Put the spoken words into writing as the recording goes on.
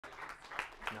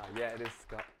Yeah, it is,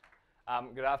 Scott.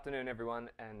 Good afternoon, everyone,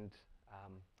 and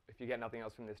if you get nothing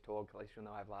else from this talk, at least you'll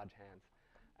know I have large hands.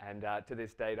 And to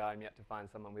this date, I'm yet to find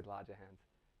someone with larger hands.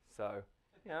 So,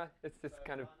 you know, it's just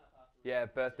kind of, yeah,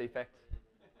 birth defect.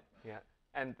 Yeah,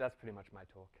 and that's pretty much my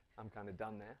talk. I'm kind of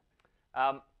done there.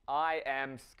 I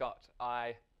am Scott.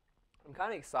 I'm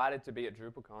kind of excited to be at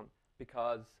DrupalCon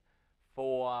because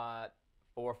for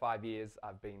 4 or 5 years,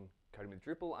 I've been coding with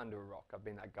Drupal under a rock. I've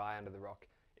been that guy under the rock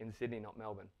in Sydney, not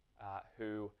Melbourne,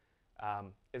 who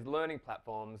is learning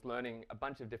platforms, learning a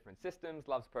bunch of different systems,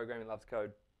 loves programming, loves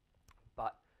code,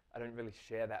 but I don't really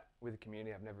share that with the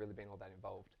community. I've never really been all that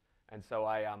involved. And so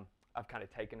I've kind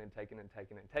of taken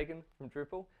from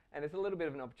Drupal, and it's a little bit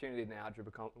of an opportunity now at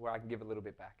DrupalCon where I can give a little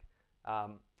bit back.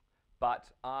 But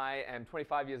I am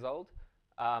 25 years old.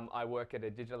 I work at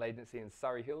a digital agency in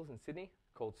Surrey Hills in Sydney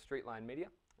called Streetline Media.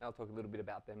 I'll talk a little bit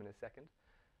about them in a second.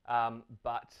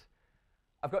 But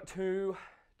I've got two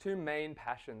main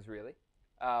passions, really,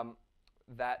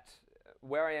 that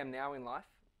where I am now in life,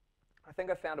 I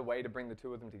think I've found a way to bring the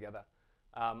two of them together.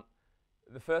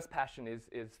 The first passion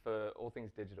is for all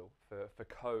things digital, for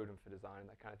code and for design and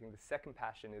that kind of thing. The second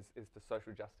passion is for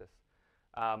social justice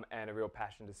and a real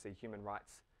passion to see human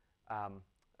rights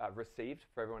received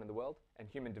for everyone in the world, and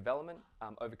human development,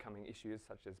 overcoming issues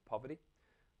such as poverty,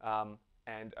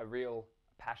 and a real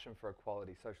passion for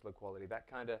equality, social equality, that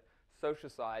kind of social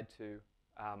side to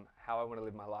how I want to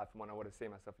live my life and what I want to see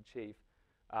myself achieve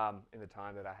in the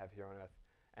time that I have here on Earth,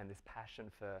 and this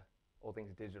passion for all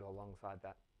things digital alongside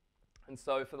that. And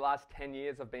so for the last 10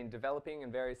 years, I've been developing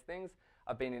in various things.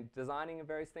 I've been designing in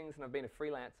various things, and I've been a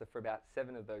freelancer for about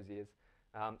 7 of those years.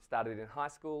 Started in high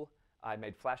school. I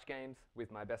made Flash games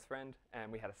with my best friend,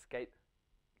 and we had a skate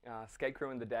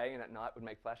crew in the day, and at night would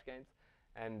make Flash games.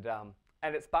 And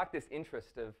it sparked this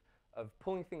interest of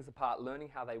pulling things apart, learning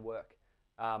how they work,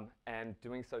 and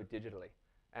doing so digitally.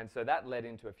 And so that led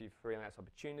into a few freelance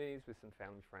opportunities with some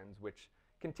family friends, which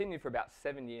continued for about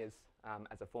 7 years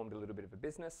as I formed a little bit of a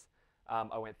business.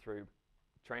 I went through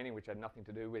training, which had nothing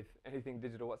to do with anything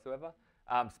digital whatsoever.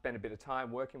 Spent a bit of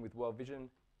time working with World Vision,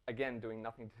 again, doing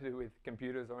nothing to do with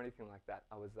computers or anything like that.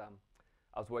 I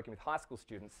was working with high school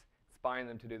students, inspiring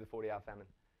them to do the 40-hour famine.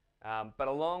 But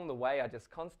along the way, I just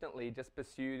constantly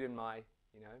pursued in my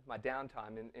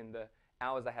downtime, in the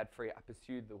hours I had free, I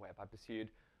pursued the web. I pursued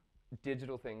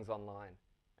digital things online.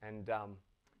 And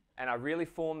I really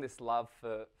formed this love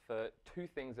for two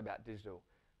things about digital.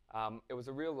 It was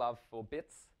a real love for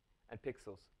bits and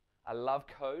pixels. I love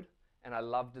code and I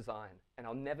love design. And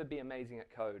I'll never be amazing at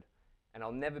code and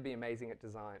I'll never be amazing at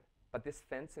design. But this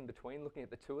fence in between, looking at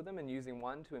the two of them and using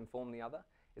one to inform the other,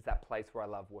 is that place where I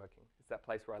love working. It's that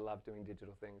place where I love doing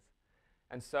digital things.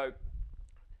 And so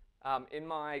in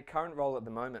my current role at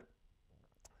the moment,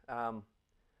 I'm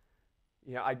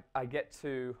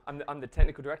the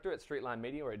technical director at Streetline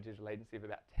Media, or a digital agency of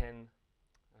about 10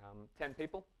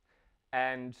 people.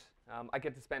 And I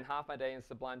get to spend half my day in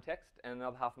Sublime Text and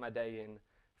another half of my day in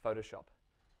Photoshop.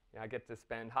 I get to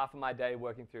spend half of my day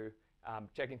working through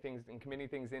checking things and committing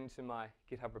things into my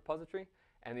GitHub repository,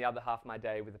 and the other half of my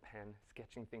day with a pen,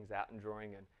 sketching things out and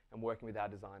drawing and working with our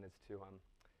designers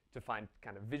to find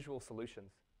kind of visual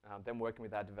solutions, then working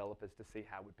with our developers to see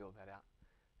how we build that out.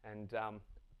 And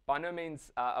by no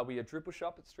means are we a Drupal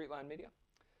shop at Streetline Media,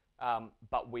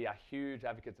 but we are huge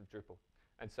advocates of Drupal.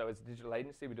 And so as a digital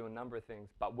agency, we do a number of things,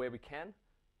 but where we can,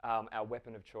 our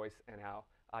weapon of choice and our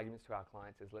arguments to our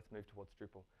clients is let's move towards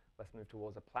Drupal. Let's move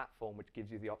towards a platform which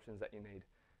gives you the options that you need,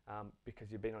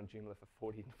 because you've been on Joomla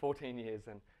for 14 years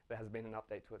and there has been an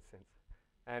update to it since.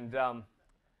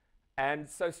 And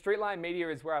so Streetline Media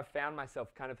is where I've found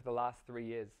myself kind of for the last 3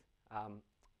 years.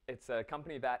 It's a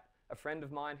company that a friend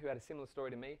of mine who had a similar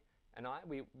story to me and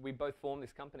we both formed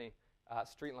this company,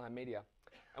 Streetline Media.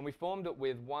 And we formed it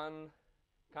with one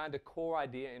kind of core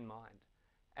idea in mind.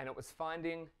 And it was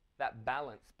finding that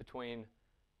balance between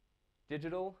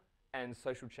digital and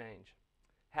social change.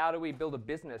 How do we build a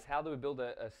business? How do we build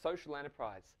a social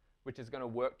enterprise which is going to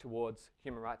work towards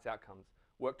human rights outcomes,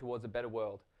 work towards a better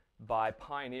world by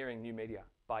pioneering new media,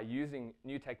 by using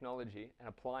new technology and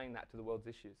applying that to the world's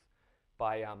issues?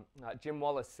 Jim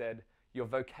Wallace said, your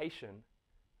vocation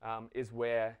is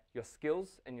where your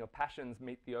skills and your passions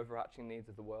meet the overarching needs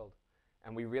of the world.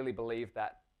 And we really believe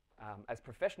that as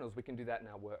professionals, we can do that in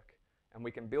our work. And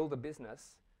we can build a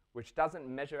business which doesn't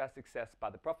measure our success by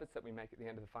the profits that we make at the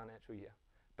end of the financial year,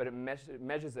 but it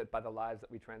measures it by the lives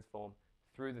that we transform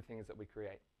through the things that we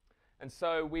create. And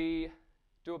so we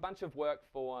do a bunch of work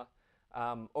for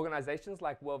organizations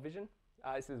like World Vision.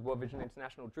 This is World Vision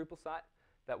International Drupal site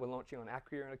that we're launching on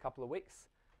Acquia in a couple of weeks.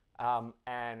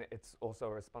 And it's also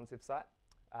a responsive site.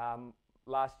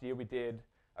 Last year we did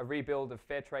a rebuild of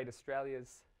Fairtrade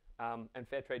Australia's and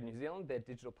Fairtrade New Zealand, their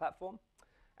digital platform.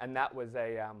 And that was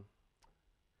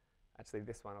actually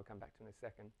this one I'll come back to in a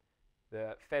second.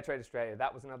 The Fairtrade Australia,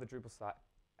 that was another Drupal site.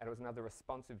 And it was another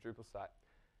responsive Drupal site.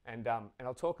 And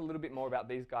I'll talk a little bit more about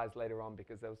these guys later on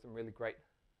because there was some really great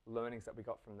learnings that we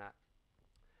got from that.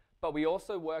 But we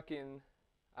also work in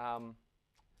iPhone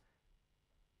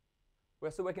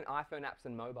apps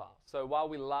and mobile. So while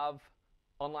we love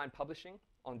online publishing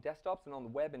on desktops and on the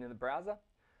web and in the browser,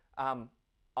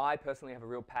 I personally have a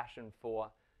real passion for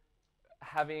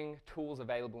having tools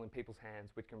available in people's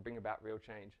hands which can bring about real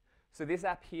change. So this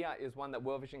app here is one that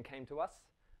World Vision came to us,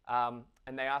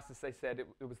 and they asked us, they said,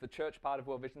 it was the church part of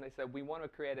World Vision, they said, we want to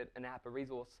create an app, a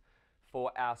resource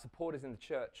for our supporters in the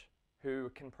church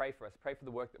who can pray for us, pray for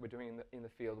the work that we're doing in the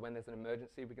field. When there's an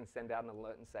emergency, we can send out an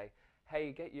alert and say,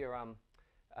 hey, get your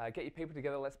people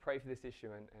together, let's pray for this issue,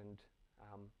 and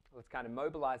let's kind of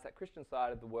mobilize that Christian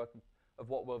side of the work of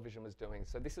what World Vision was doing.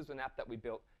 So this is an app that we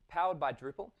built, powered by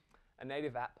Drupal, a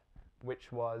native app,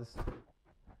 which was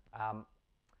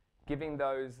giving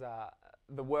those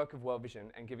the work of World Vision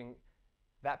and giving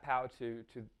that power to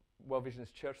World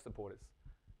Vision's church supporters.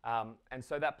 And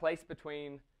so that place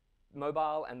between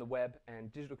mobile and the web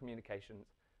and digital communications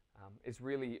is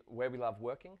really where we love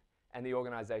working, and the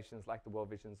organizations like the World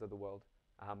Visions of the world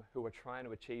who are trying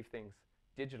to achieve things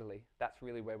digitally, that's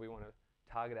really where we want to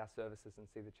target our services and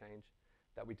see the change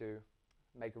that we do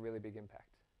make a really big impact.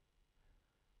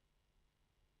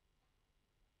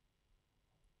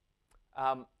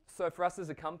 So for us as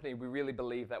a company, we really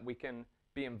believe that we can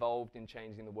be involved in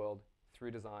changing the world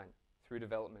through design, through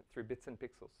development, through bits and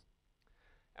pixels.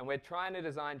 And we're trying to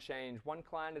design change one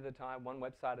client at a time, one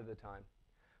website at a time.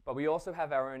 But we also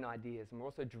have our own ideas, and we're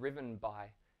also driven by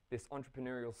this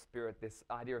entrepreneurial spirit, this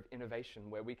idea of innovation,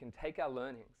 where we can take our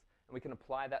learnings and we can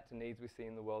apply that to needs we see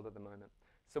in the world at the moment.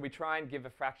 So we try and give a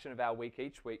fraction of our week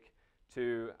each week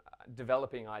to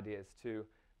developing ideas, to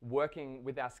working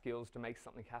with our skills to make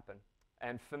something happen.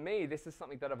 And for me, this is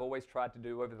something that I've always tried to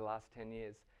do over the last 10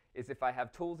 years, is if I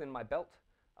have tools in my belt,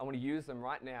 I want to use them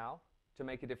right now to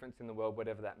make a difference in the world,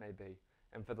 whatever that may be.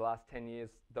 And for the last 10 years,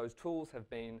 those tools have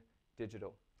been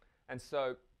digital. And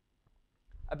so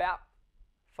about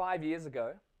 5 years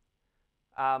ago,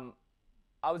 I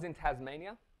was in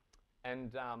Tasmania,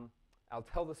 and I'll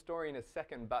tell the story in a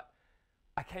second, but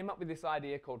I came up with this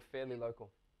idea called Fairly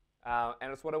Local.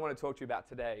 And it's what I want to talk to you about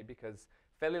today, because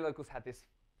Fairly Local's had this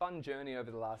fun journey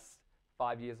over the last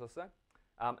 5 years or so.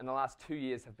 And the last 2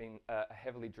 years have been a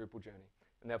heavily Drupal journey.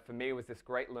 And that for me was this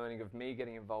great learning of me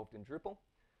getting involved in Drupal.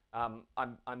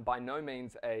 I'm by no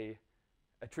means a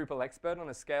Drupal expert. On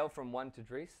a scale from 1 to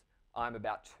Dries, I'm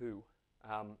about 2.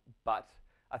 But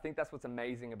I think that's what's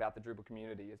amazing about the Drupal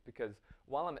community, is because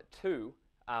while I'm at 2,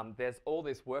 there's all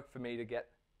this work for me to get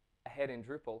ahead in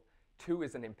Drupal. 2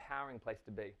 is an empowering place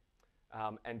to be.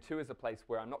 And 2 is a place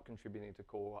where I'm not contributing to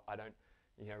core. I don't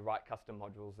write custom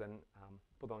modules and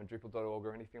put them on Drupal.org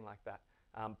or anything like that.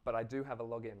 But I do have a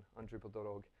login on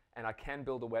Drupal.org, and I can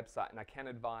build a website, and I can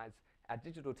advise our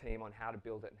digital team on how to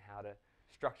build it and how to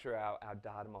structure our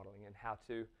data modeling and how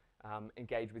to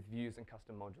engage with views and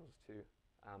custom modules to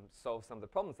solve some of the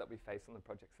problems that we face on the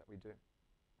projects that we do.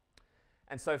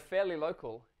 And so Fairly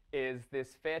Local is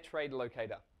this fair trade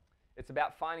locator. It's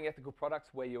about finding ethical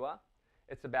products where you are.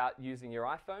 It's about using your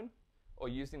iPhone or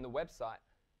using the website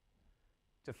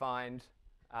to find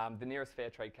the nearest fair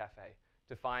trade cafe,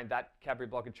 to find that Cadbury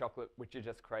block of chocolate which you're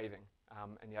just craving,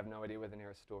 and you have no idea where the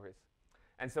nearest store is.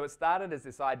 And so it started as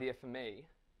this idea for me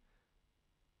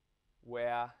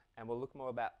where, and we'll look more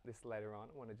about this later on,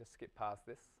 I want to just skip past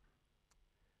this.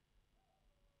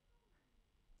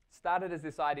 Started as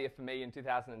this idea for me in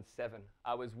 2007.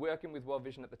 I was working with World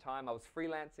Vision at the time. I was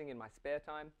freelancing in my spare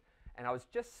time, and I was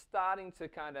just starting to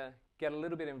kind of get a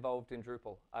little bit involved in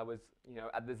Drupal. I was,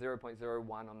 at the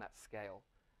 0.01 on that scale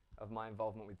of my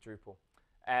involvement with Drupal.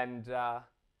 And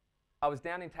I was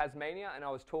down in Tasmania, and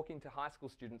I was talking to high school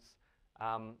students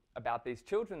about these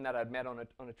children that I'd met on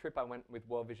a trip I went with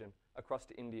World Vision across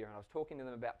to India, and I was talking to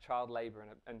them about child labor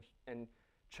and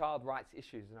child rights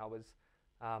issues, and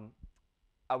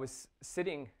I was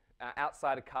sitting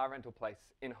outside a car rental place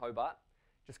in Hobart,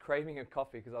 just craving a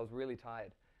coffee because I was really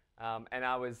tired. And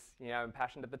I was,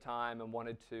 impassioned at the time and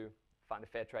wanted to find a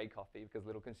fair trade coffee, because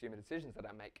little consumer decisions that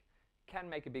I make can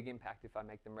make a big impact if I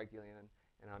make them regularly,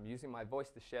 and I'm using my voice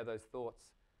to share those thoughts.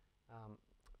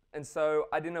 And so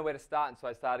I didn't know where to start, and so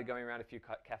I started going around a few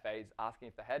cafes asking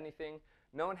if they had anything.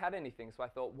 No one had anything, so I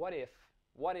thought, what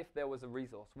if there was a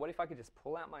resource? What if I could just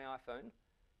pull out my iPhone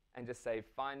and just say,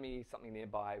 find me something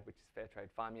nearby which is fair trade,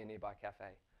 find me a nearby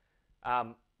cafe.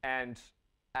 And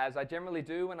as I generally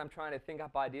do when I'm trying to think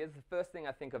up ideas, the first thing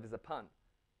I think of is a pun.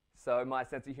 So my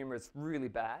sense of humor is really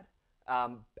bad,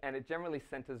 and it generally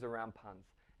centers around puns.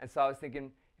 And so I was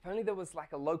thinking, if only there was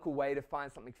like a local way to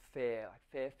find something fair,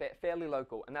 like fairly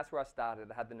local. And that's where I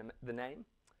started. I had the name,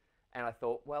 and I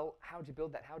thought, well, how would you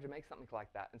build that? How would you make something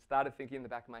like that? And started thinking in the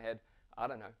back of my head, I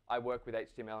don't know. I work with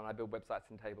HTML and I build websites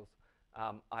and tables.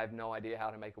 I have no idea how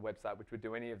to make a website which would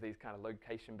do any of these kind of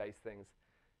location-based things.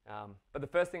 But the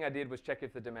first thing I did was check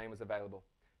if the domain was available.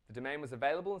 The domain was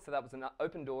available, and so that was an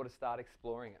open door to start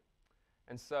exploring it.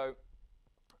 And so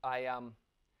I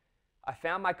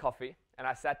found my coffee, and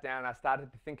I sat down, and I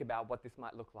started to think about what this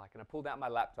might look like. And I pulled out my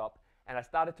laptop, and I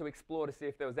started to explore to see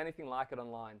if there was anything like it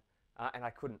online. And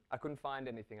I couldn't. I couldn't find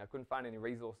anything. I couldn't find any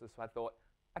resources. So I thought,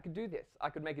 I could do this.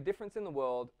 I could make a difference in the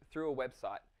world through a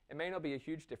website. It may not be a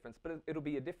huge difference, but it'll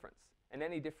be a difference. And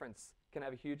any difference can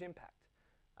have a huge impact.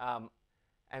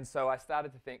 And so I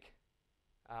started to think,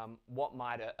 what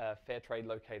might a fair trade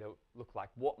locator look like?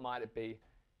 What might it be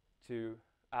to,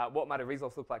 what might a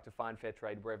resource look like to find fair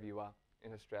trade wherever you are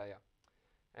in Australia?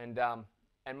 And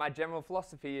my general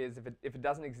philosophy is, if it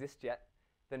doesn't exist yet,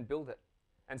 then build it.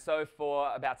 And so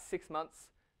for about 6 months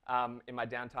in my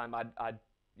downtime, I'd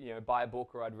buy a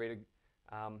book or I'd read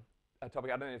a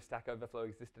topic. I don't know if Stack Overflow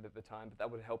existed at the time, but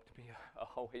that would have helped me a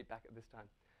whole heap back at this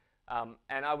time.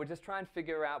 And I would just try and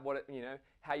figure out what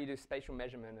how you do spatial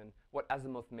measurement and what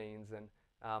azimuth means, and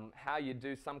how you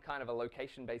do some kind of a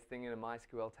location-based thing in a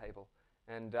MySQL table.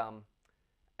 And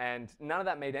none of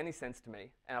that made any sense to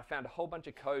me. And I found a whole bunch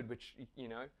of code which,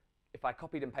 if I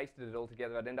copied and pasted it all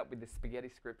together, I'd end up with this spaghetti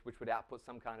script which would output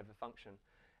some kind of a function.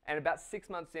 And about 6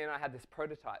 months in, I had this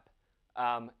prototype.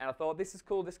 And I thought, this is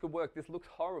cool, this could work. This looks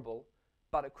horrible,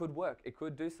 but it could work. It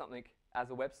could do something as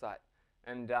a website.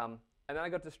 And then I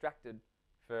got distracted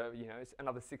for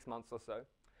another 6 months or so.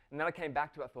 And then I came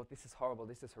back to it. I thought, this is horrible.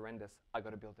 This is horrendous. I got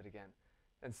to build it again.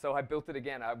 And so I built it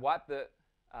again. I wiped the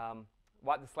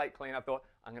slate clean. I thought,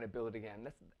 I'm going to build it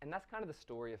again. And that's kind of the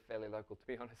story of Fairly Local, to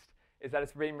be honest, is that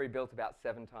it's been rebuilt about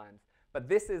 7 times. But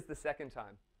this is the 2nd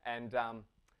time. And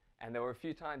there were a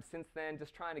few times since then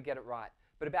just trying to get it right.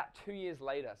 But about 2 years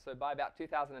later, so by about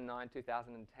 2009,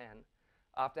 2010,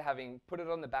 after having put it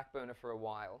on the back burner for a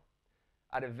while,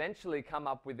 I'd eventually come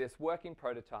up with this working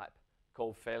prototype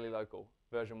called Fairly Local,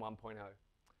 version 1.0.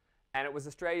 And it was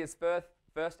Australia's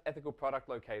first ethical product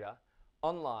locator,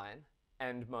 online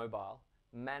and mobile,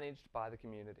 managed by the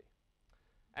community.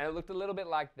 And it looked a little bit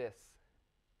like this.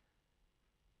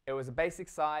 It was a basic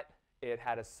site. It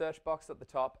had a search box at the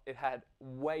top. It had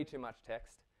way too much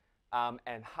text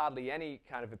and hardly any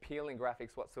kind of appealing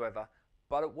graphics whatsoever,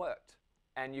 but it worked.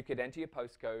 And you could enter your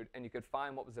postcode, and you could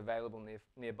find what was available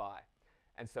nearby.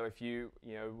 And so if you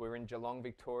were in Geelong,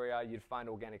 Victoria, you'd find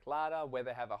Organic Larder, where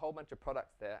they have a whole bunch of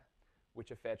products there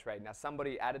which are fair trade. Now,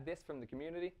 somebody added this from the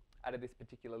community, added this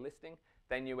particular listing.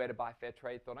 They knew where to buy fair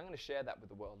trade, thought, I'm going to share that with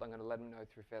the world. I'm going to let them know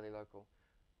through Fairly Local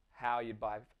how you'd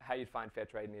find fair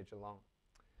trade near Geelong.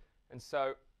 And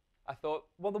so I thought,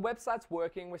 well, the website's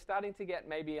working. We're starting to get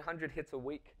maybe 100 hits a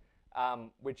week,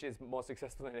 which is more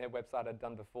successful than any website I'd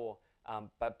done before,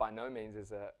 but by no means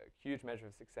is a huge measure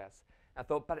of success. I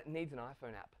thought, but it needs an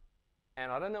iPhone app.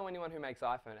 And I don't know anyone who makes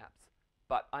iPhone apps,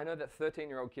 but I know that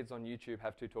 13-year-old kids on YouTube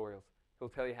have tutorials who'll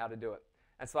tell you how to do it.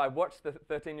 And so I watched the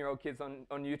 13-year-old kids on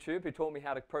YouTube who taught me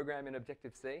how to program in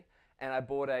Objective-C, and I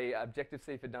bought a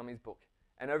Objective-C for Dummies book.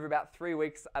 And over about 3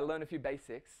 weeks, I learned a few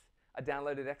basics. I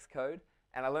downloaded Xcode,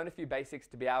 and I learned a few basics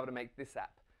to be able to make this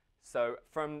app. So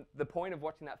from the point of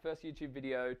watching that first YouTube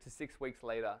video to 6 weeks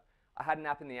later, I had an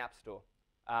app in the App Store.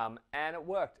 And it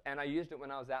worked, and I used it when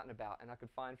I was out and about, and I could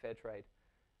find fair trade.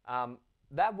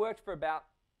 That worked for about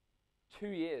 2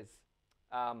 years.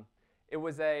 It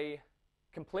was a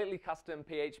completely custom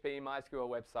PHP MySQL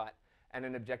website and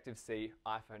an Objective-C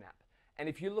iPhone app. And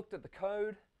if you looked at the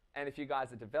code, and if you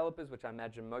guys are developers, which I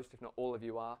imagine most, if not all of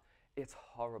you are, it's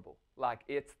horrible. Like,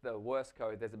 it's the worst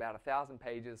code. There's about 1,000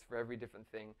 pages for every different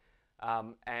thing.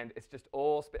 And it's just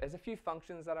all, there's a few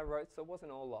functions that I wrote, so it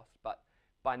wasn't all lost. But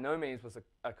by no means was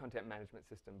a content management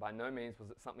system. By no means was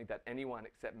it something that anyone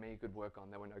except me could work on.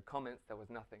 There were no comments. There was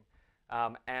nothing.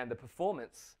 And the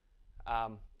performance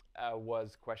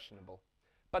was questionable.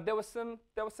 But there were some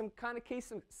kind of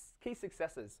key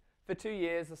successes. For 2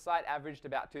 years, the site averaged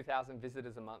about 2,000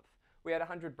 visitors a month. We had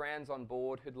 100 brands on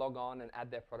board who'd log on and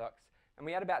add their products. And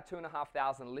we had about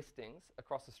 2,500 listings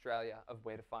across Australia of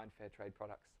where to find fair trade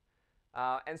products.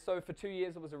 And so for 2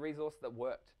 years, it was a resource that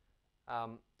worked.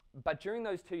 But during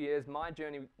those 2 years, my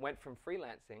journey went from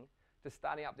freelancing to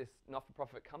starting up this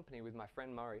not-for-profit company with my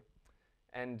friend Murray.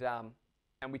 And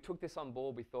we took this on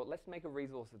board. We thought, let's make a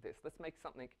resource of this. Let's make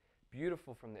something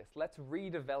beautiful from this. Let's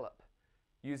redevelop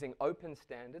using open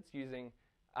standards, using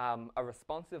a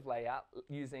responsive layout,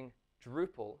 using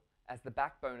Drupal as the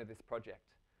backbone of this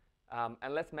project.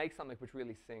 And let's make something which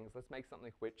really sings. Let's make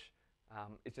something which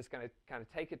is just going to kind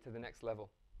of take it to the next level.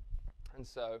 And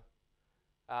so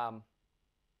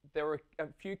there were a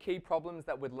few key problems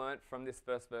that we'd learnt from this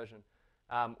first version,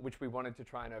 which we wanted to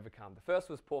try and overcome. The first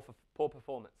was poor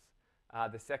performance.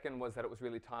 The second was that it was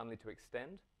really timely to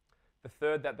extend. The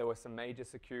third, that there were some major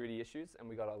security issues, and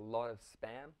we got a lot of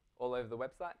spam all over the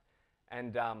website.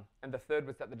 And the third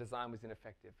was that the design was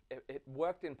ineffective. It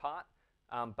worked in part,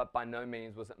 but by no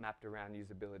means was it mapped around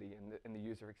usability and the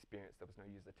user experience. There was no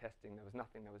user testing. There was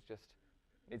nothing. There was just,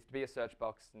 it needs to be a search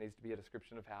box. It needs to be a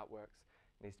description of how it works.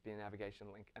 It needs to be a navigation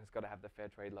link. And it's got to have the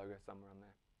Fairtrade logo somewhere on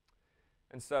there.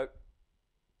 And so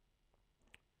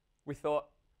we thought,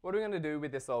 what are we going to do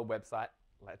with this old website?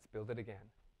 Let's build it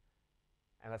again.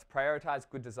 And let's prioritize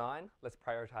good design. Let's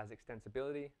prioritize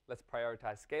extensibility. Let's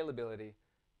prioritize scalability.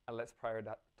 And let's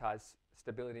prioritize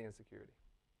stability and security.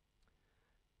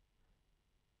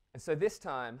 And so this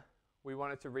time, we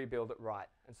wanted to rebuild it right.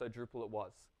 And so Drupal it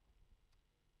was.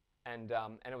 And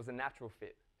it was a natural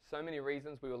fit. So many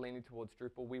reasons we were leaning towards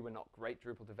Drupal. We were not great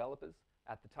Drupal developers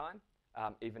at the time.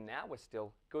 Even now, we're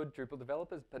still good Drupal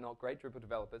developers, but not great Drupal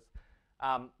developers.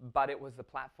 But it was the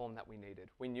platform that we needed.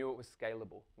 We knew it was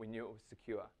scalable. We knew it was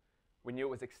secure. We knew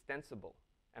it was extensible.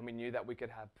 And we knew that we could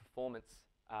have performance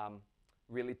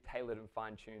really tailored and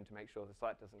fine-tuned to make sure the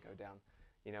site doesn't go down,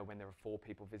 when there are 4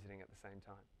 people visiting at the same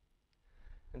time.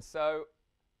 And so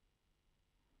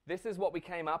this is what we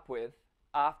came up with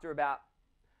after about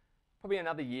probably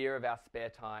another year of our spare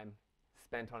time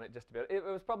spent on it. Just a bit. It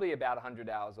was probably about 100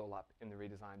 hours all up in the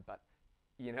redesign, but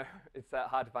it's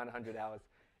hard to find 100 hours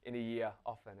in a year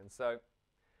often. And so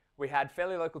we had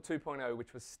Fairly Local 2.0,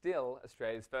 which was still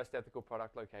Australia's first ethical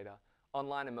product locator,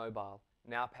 online and mobile,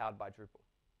 now powered by Drupal.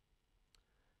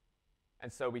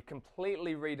 And so we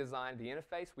completely redesigned the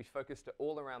interface. We focused it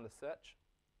all around the search.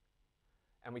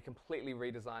 And we completely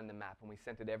redesigned the map, and we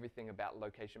centered everything about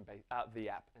the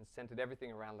app, and centered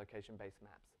everything around location-based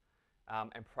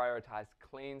maps, and prioritized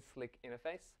clean, slick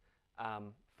interface,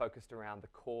 focused around the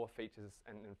core features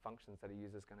and functions that a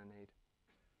user's going to need.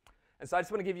 And so I just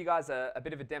want to give you guys a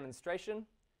bit of a demonstration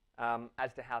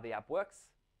as to how the app works,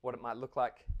 what it might look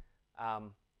like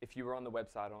if you were on the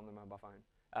website or on the mobile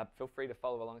phone. Feel free to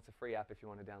follow along. It's a free app if you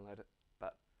want to download it,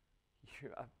 but you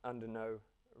are under no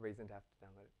reason to have to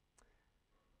download it.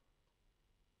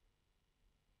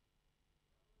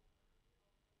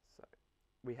 So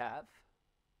we have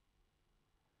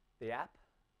the app,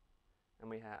 and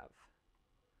we have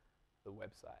the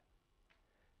website.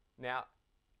 Now,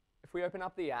 if we open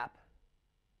up the app,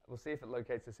 we'll see if it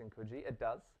locates us in Coogee. It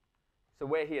does. So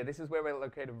we're here. This is where we're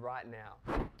located right now.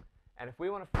 And if we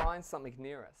want to find something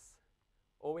near us,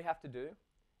 all we have to do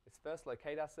is first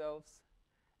locate ourselves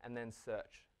and then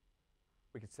search.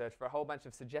 We could search for a whole bunch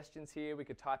of suggestions here. We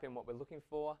could type in what we're looking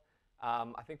for.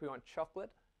 I think we want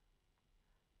chocolate.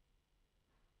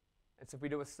 And so if we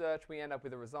do a search, we end up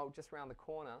with a result just around the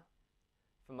corner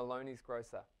for Maloney's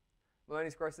Grocer.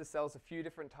 Maloney's Grocer sells a few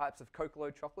different types of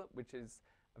Kokolo chocolate, which is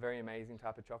a very amazing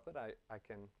type of chocolate. I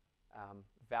can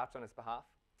vouch on its behalf.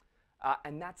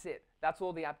 And that's it. That's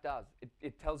all the app does.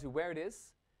 It tells you where it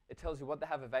is. It tells you what they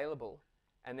have available.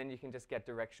 And then you can just get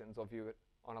directions or view it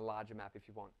on a larger map if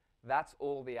you want. That's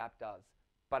all the app does.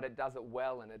 But it does it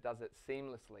well, and it does it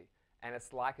seamlessly. And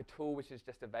it's like a tool which is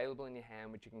just available in your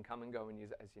hand, which you can come and go and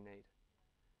use it as you need.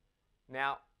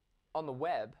 Now, on the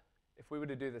web, if we were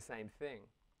to do the same thing,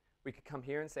 we could come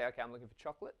here and say, OK, I'm looking for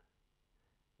chocolate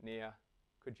near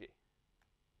Coogee.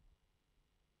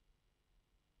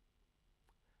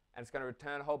 And it's going to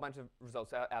return a whole bunch of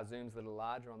results. Our zoom's a little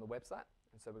larger on the website,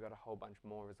 and so we've got a whole bunch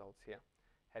more results here,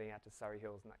 heading out to Surrey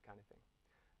Hills and that kind of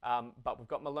thing. But we've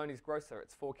got Maloney's Grocer.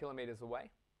 It's 4 kilometers away,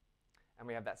 and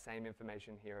we have that same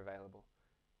information here available.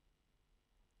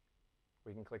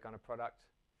 We can click on a product,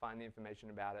 find the information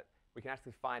about it. We can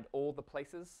actually find all the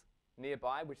places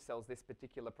nearby which sells this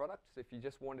particular product. So if you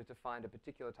just wanted to find a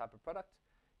particular type of product,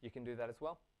 you can do that as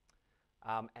well.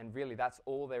 And really, that's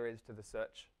all there is to the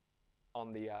search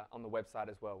on the website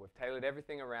as well. We've tailored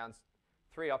everything around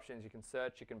 3 options. You can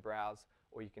search, you can browse,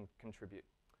 or you can contribute.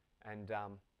 And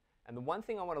the one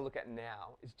thing I want to look at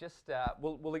now is just,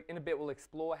 in a bit, we'll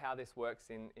explore how this works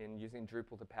in using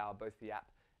Drupal to power both the app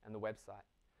and the website.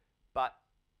 But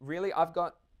really, I've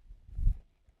got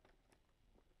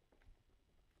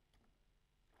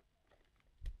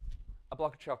a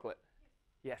block of chocolate.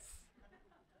 Yes.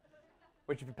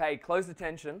 Which, if you pay close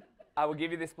attention, I will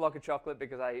give you this block of chocolate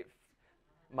because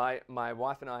my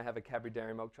wife and I have a Cadbury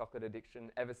Dairy Milk chocolate addiction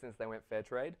ever since they went fair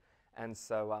trade, and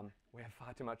so we have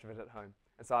far too much of it at home.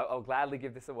 And so I'll gladly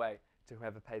give this away to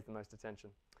whoever pays the most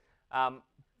attention.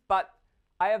 But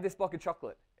I have this block of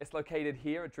chocolate. It's located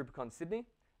here at DrupalCon Sydney,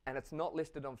 and it's not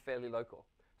listed on Fairly Local.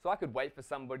 So I could wait for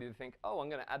somebody to think, oh, I'm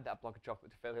going to add that block of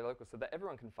chocolate to Fairly Local so that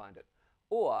everyone can find it.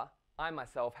 Or I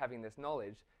myself, having this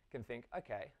knowledge, can think,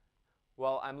 okay,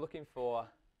 well, I'm looking for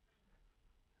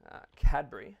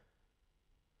Cadbury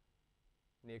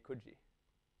near Coogee.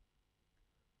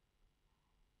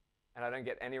 And I don't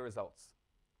get any results.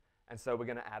 And so we're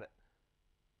going to add it.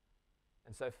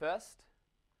 And so first,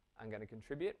 I'm going to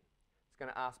contribute. It's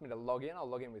going to ask me to log in. I'll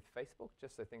log in with Facebook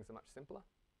just so things are much simpler.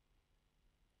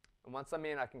 And once I'm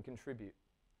in, I can contribute.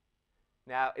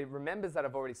 Now, it remembers that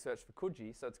I've already searched for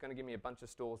Coogee, so it's going to give me a bunch of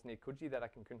stores near Coogee that I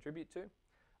can contribute to.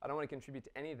 I don't want to contribute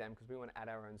to any of them because we want to add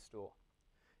our own store.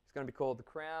 It's going to be called the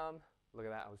Crown. Look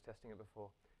at that, I was testing it before.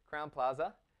 Crown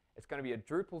Plaza. It's going to be a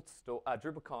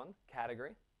DrupalCon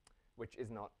category, which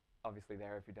is not obviously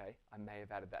there every day. I may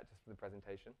have added that just for the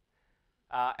presentation.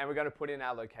 And we're going to put in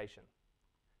our location.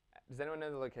 Does anyone know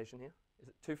the location here? Is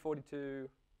it 242?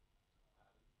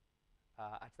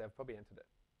 Actually, I've probably entered it.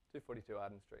 242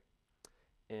 Arden Street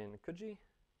in Coogee.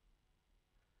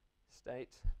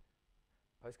 State.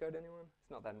 Postcode, anyone? It's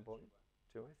not that important.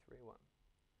 2031.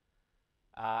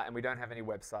 And we don't have any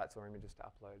websites or images to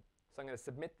upload. So I'm going to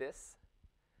submit this.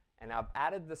 And I've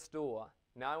added the store.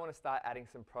 Now I want to start adding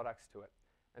some products to it.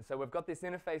 And so we've got this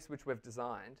interface which we've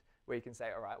designed where you can say,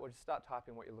 all right, well, just start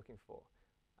typing what you're looking for.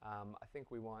 I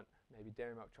think we want maybe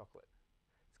dairy milk chocolate.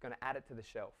 It's going to add it to the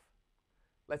shelf.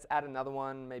 Let's add another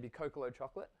one, maybe Cocolo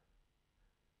chocolate,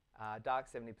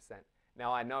 dark 70%.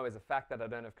 Now I know as a fact that I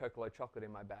don't have Cocolo chocolate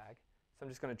in my bag, so I'm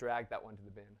just going to drag that one to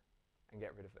the bin and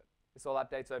get rid of it. This all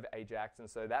updates over Ajax, and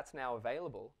so that's now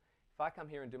available. If I come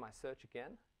here and do my search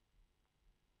again,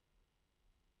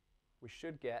 we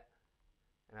should get,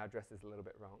 and our address is a little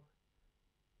bit wrong,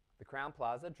 the Crown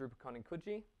Plaza, DrupalCon in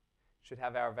Coogee, should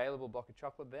have our available block of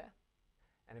chocolate there.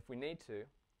 And if we need to,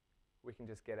 we can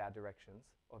just get our directions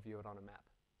or view it on a map.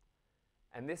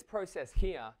 And this process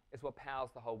here is what powers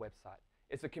the whole website.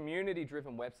 It's a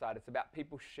community-driven website. It's about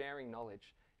people sharing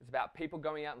knowledge. It's about people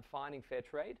going out and finding fair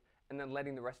trade and then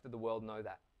letting the rest of the world know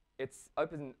that. It's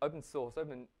open source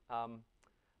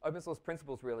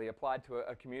principles really applied to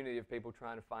a community of people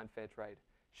trying to find fair trade.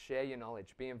 Share your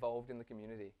knowledge. Be involved in the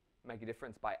community. Make a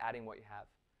difference by adding what you have.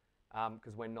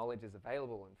 Because when knowledge is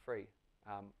available and free,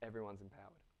 everyone's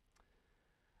empowered.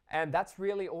 And that's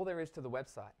really all there is to the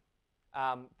website.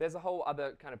 There's a whole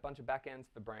other kind of bunch of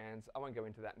backends for brands. I won't go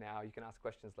into that now. You can ask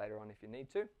questions later on if you need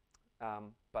to.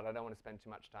 But I don't want to spend too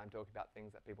much time talking about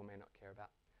things that people may not care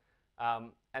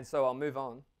about. And so I'll move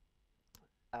on.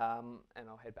 And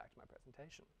I'll head back to my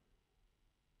presentation.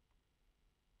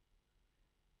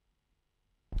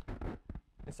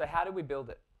 And so how did we build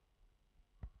it?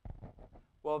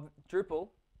 Well, Drupal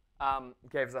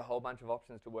gave us a whole bunch of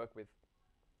options to work with.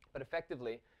 But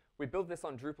effectively, we built this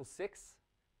on Drupal 6,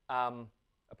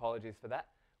 apologies for that,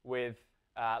 with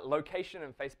location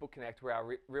and Facebook Connect were our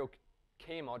real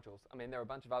key modules. I mean, there are a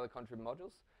bunch of other contrib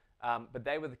modules, but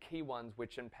they were the key ones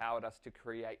which empowered us to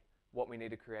create what we need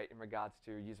to create in regards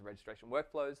to user registration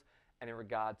workflows and in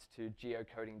regards to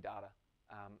geocoding data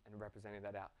and representing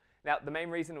that out. Now, the main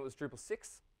reason it was Drupal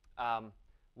 6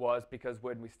 was because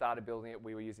when we started building it,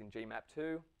 we were using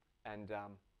GMap2, and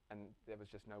there was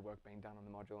just no work being done on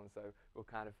the module, and so we were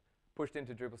kind of pushed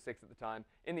into Drupal 6 at the time.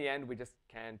 In the end, we just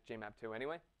canned GMap2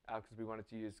 anyway, because we wanted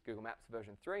to use Google Maps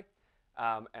version 3,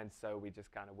 and so we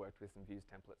just kind of worked with some views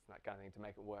templates and that kind of thing to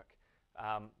make it work.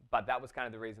 But that was kind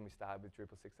of the reason we started with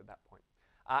Drupal 6 at that point.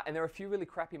 And there are a few really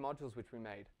crappy modules which we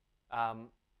made,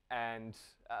 and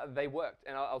they worked.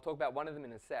 And I'll talk about one of them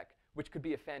in a sec, which could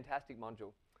be a fantastic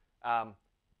module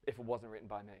if it wasn't written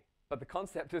by me. But the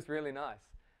concept is really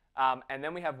nice. And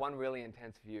then we have one really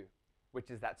intense view, which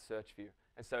is that search view.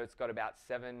 And so it's got about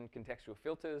 7 contextual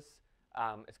filters.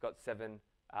 It's got 7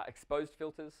 exposed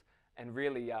filters. And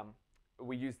really,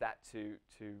 we use that to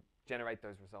generate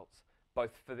those results.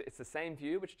 It's the same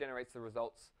view which generates the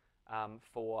results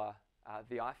for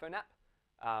the iPhone app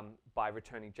by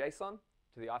returning JSON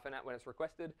to the iPhone app when it's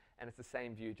requested. And it's the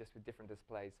same view just with different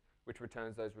displays, which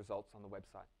returns those results on the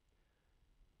website.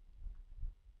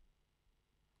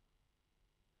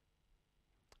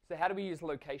 So how do we use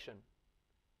location?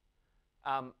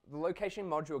 The location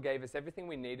module gave us everything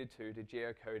we needed to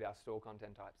geocode our store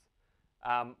content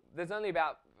types. There's only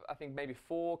about, I think, maybe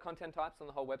 4 content types on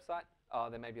the whole website.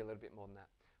 There may be a little bit more than that.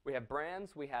 We have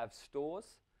brands, we have stores,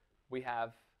 we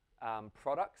have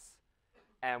products,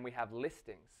 and we have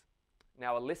listings.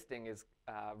 Now, a listing is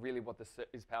really what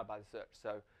is powered by the search.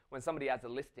 So when somebody adds a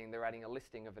listing, they're adding a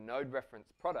listing of a node reference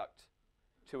product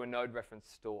to a node reference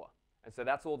store. And so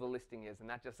that's all the listing is, and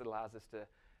that just allows us to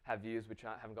have views which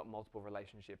haven't got multiple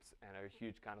relationships and a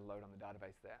huge kind of load on the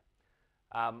database there.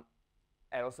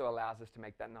 It also allows us to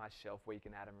make that nice shelf where you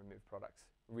can add and remove products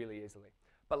really easily.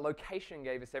 But location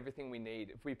gave us everything we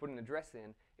need. If we put an address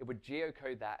in, it would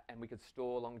geocode that, and we could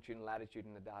store longitude and latitude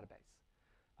in the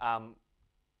database.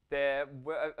 There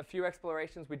were a few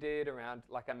explorations we did around,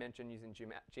 like I mentioned, using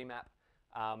GMap,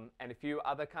 and a few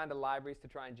other kind of libraries to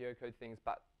try and geocode things,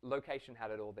 but location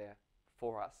had it all there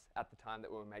for us at the time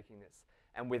that we were making this.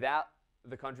 And without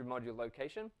the contrib module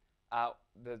location,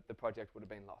 the project would have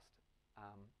been lost.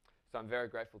 So I'm very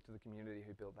grateful to the community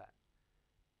who built that.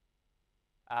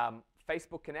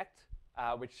 Facebook Connect,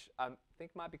 which I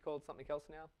think might be called something else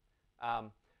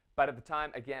now. But at the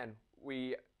time, again,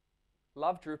 we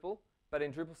loved Drupal, but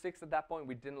in Drupal 6 at that point,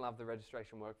 we didn't love the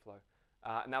registration workflow.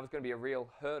 And that was going to be a real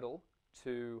hurdle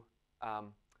to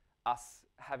us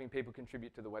having people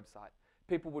contribute to the website.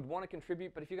 People would want to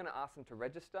contribute, but if you're going to ask them to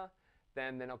register,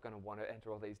 then they're not going to want to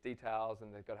enter all these details,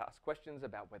 and they've got to ask questions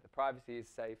about whether privacy is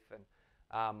safe and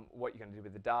what you're going to do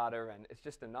with the data. And it's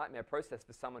just a nightmare process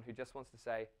for someone who just wants to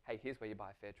say, hey, here's where you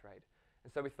buy fair trade.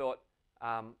 And so we thought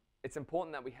it's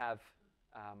important that we have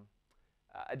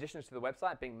additions to the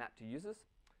website being mapped to users,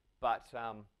 but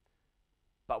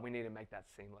we need to make that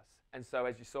seamless. And so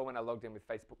as you saw when I logged in with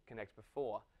Facebook Connect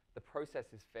before, the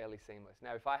process is fairly seamless.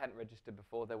 Now, if I hadn't registered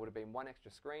before, there would have been one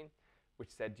extra screen which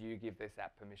said, do you give this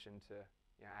app permission to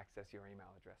access your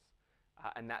email address?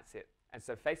 And that's it. And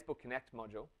so Facebook Connect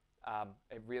module,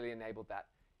 it really enabled that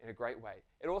in a great way.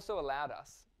 It also allowed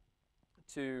us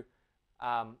to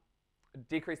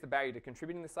decrease the barrier to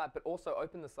contributing to the site, but also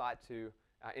open the site to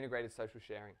integrated social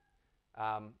sharing.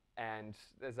 And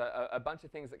there's a bunch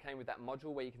of things that came with that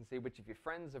module where you can see which of your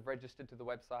friends have registered to the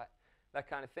website, that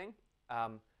kind of thing.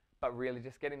 But really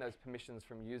just getting those permissions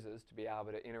from users to be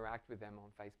able to interact with them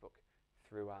on Facebook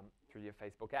through your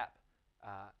Facebook app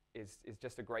is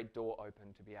just a great door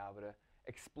open to be able to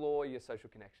explore your social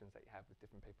connections that you have with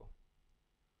different people.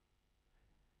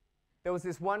 There was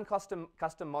this one custom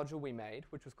module we made,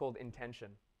 which was called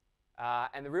intention.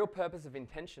 And the real purpose of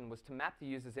intention was to map the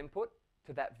user's input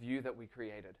to that view that we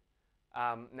created.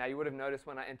 Now, you would have noticed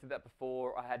when I entered that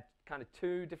before, I had kind of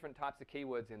two different types of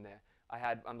keywords in there.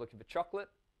 I'm looking for chocolate,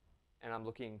 and I'm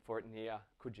looking for it near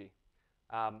Coogee.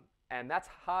 And that's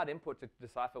hard input to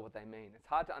decipher what they mean. It's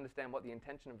hard to understand what the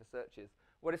intention of a search is.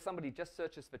 What if somebody just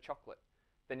searches for chocolate?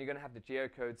 Then you're going to have the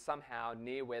geocode somehow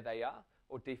near where they are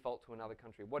or default to another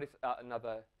country. What if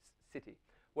another city?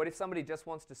 What if somebody just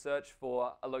wants to search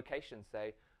for a location?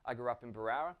 Say, I grew up in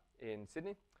Barara in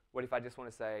Sydney. What if I just want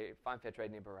to say, find fair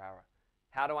trade near Barara?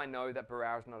 How do I know that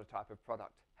Barara is not a type of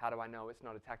product? How do I know it's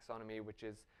not a taxonomy which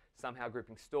is somehow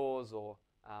grouping stores or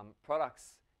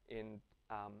products in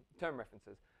term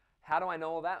references? How do I know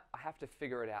all that? I have to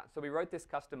figure it out. So we wrote this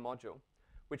custom module,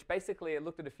 which basically it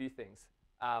looked at a few things.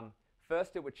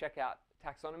 First, it would check out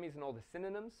taxonomies and all the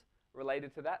synonyms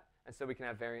related to that, and so we can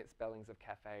have variant spellings of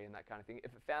cafe and that kind of thing.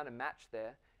 If it found a match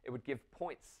there, it would give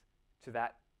points to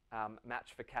that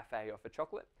match for cafe or for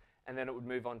chocolate, and then it would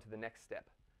move on to the next step.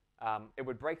 It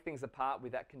would break things apart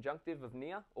with that conjunctive of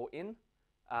near or in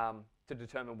to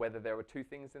determine whether there were two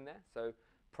things in there, so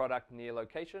product near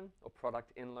location or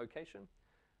product in location.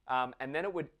 And then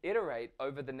it would iterate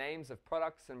over the names of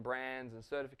products and brands and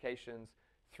certifications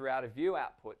throughout a view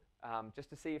output just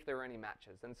to see if there were any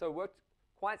matches. And so it worked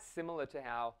quite similar to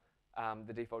how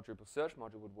the default Drupal search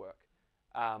module would work.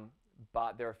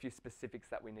 But there are a few specifics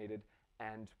that we needed,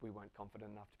 and we weren't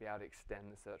confident enough to be able to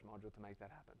extend the search module to make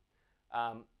that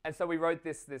happen. And so we wrote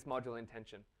this module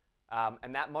intention.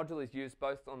 And that module is used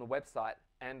both on the website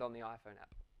and on the iPhone app.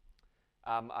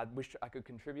 I wish I could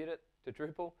contribute it to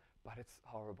Drupal, but it's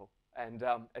horrible. And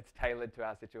it's tailored to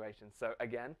our situation. So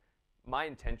again, my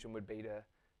intention would be to,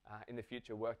 in the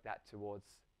future, work that towards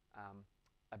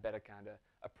a better kind of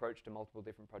approach to multiple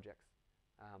different projects.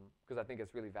 Because I think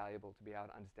it's really valuable to be able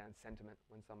to understand sentiment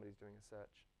when somebody's doing a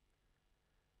search.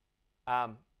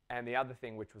 And the other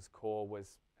thing which was core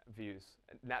was views.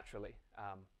 Naturally,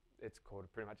 it's core to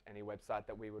pretty much any website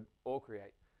that we would all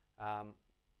create.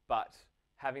 But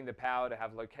having the power to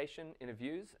have location in a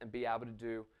views and be able to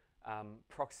do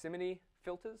proximity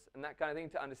filters and that kind of thing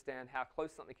to understand how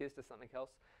close something is to something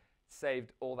else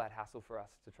saved all that hassle for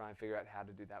us to try and figure out how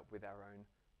to do that with our own.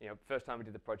 First time we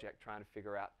did the project, trying to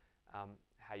figure out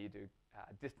how you do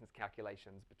distance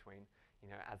calculations between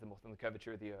azimuth and the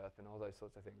curvature of the Earth and all those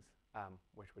sorts of things,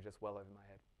 which were just well over my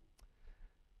head.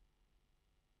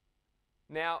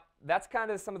 Now, that's kind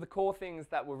of some of the core things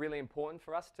that were really important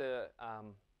for us to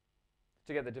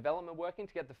get the development working,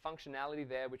 to get the functionality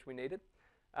there which we needed.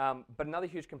 But another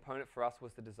huge component for us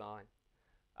was the design.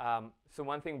 So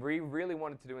one thing we really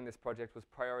wanted to do in this project was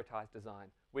prioritize design.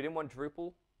 We didn't want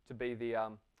Drupal to be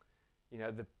the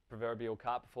proverbial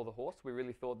cart before the horse. We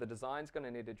really thought the design's going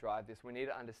to need to drive this. We need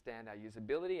to understand our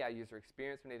usability, our user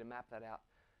experience. We need to map that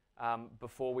out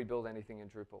before we build anything in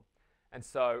Drupal. And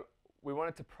so we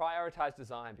wanted to prioritize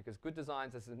design because good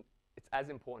design is as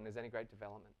important as any great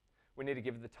development. We need to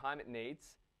give it the time it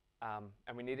needs,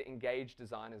 and we need to engage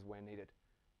designers where needed.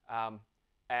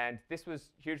 And this was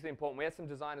hugely important. We had some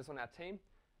designers on our team,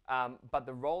 but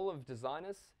the role of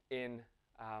designers in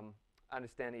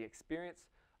understanding experience,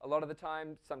 a lot of the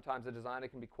time, sometimes a designer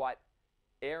can be quite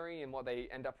airy in what they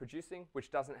end up producing,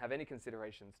 which doesn't have any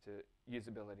considerations to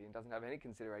usability and doesn't have any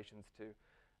considerations to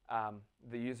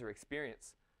the user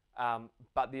experience.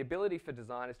 But the ability for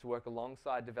designers to work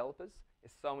alongside developers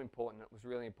is so important. It was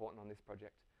really important on this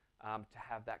project to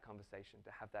have that conversation,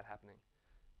 to have that happening.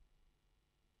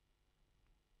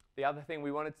 The other thing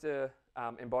we wanted to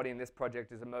embody in this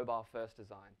project is a mobile-first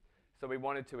design. So we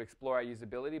wanted to explore our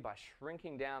usability by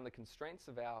shrinking down the constraints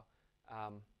of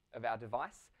our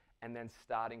device and then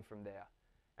starting from there.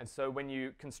 And so when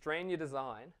you constrain your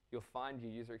design, you'll find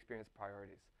your user experience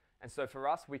priorities. And so for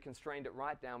us, we constrained it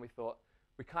right down. We thought,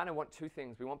 we kind of want two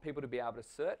things. We want people to be able to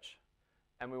search,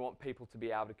 and we want people to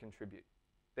be able to contribute.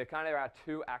 They're kind of our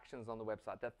two actions on the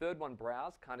website. That third one,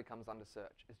 browse, kind of comes under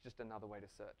search. It's just another way to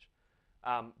search.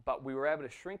 But we were able to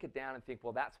shrink it down and think,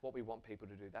 well, that's what we want people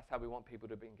to do. That's how we want people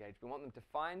to be engaged. We want them to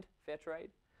find fair trade,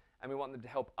 and we want them to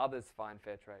help others find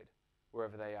fair trade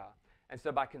wherever they are. And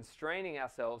so by constraining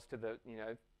ourselves to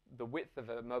the width of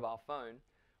a mobile phone,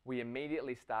 we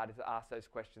immediately started to ask those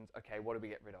questions. Okay, what do we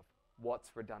get rid of? What's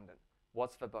redundant?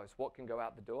 What's verbose? What can go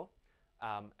out the door?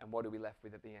 And what are we left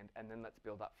with at the end? And then let's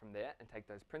build up from there and take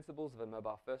those principles of a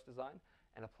mobile-first design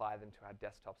and apply them to our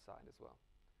desktop side as well.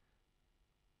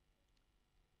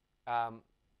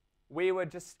 We were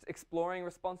just exploring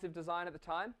responsive design at the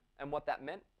time and what that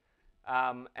meant.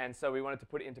 And so we wanted to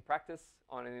put it into practice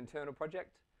on an internal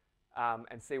project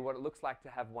and see what it looks like to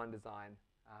have one design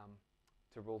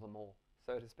to rule them all,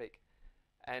 so to speak.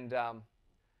 And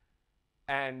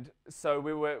so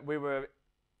we were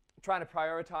trying to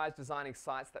prioritize designing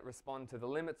sites that respond to the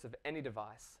limits of any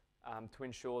device to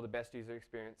ensure the best user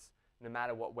experience, no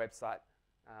matter what website,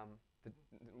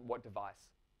 what device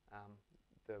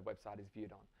the website is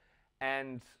viewed on.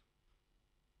 And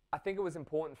I think it was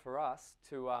important for us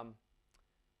to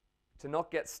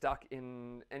not get stuck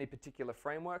in any particular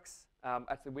frameworks.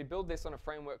 Actually, we built this on a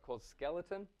framework called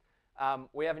Skeleton.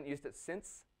 We haven't used it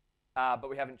since, but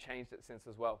we haven't changed it since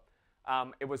as well.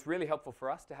 It was really helpful for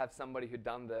us to have somebody who'd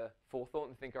done the forethought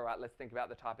and think, all right, let's think about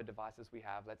the type of devices we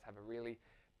have. Let's have a really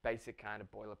basic kind of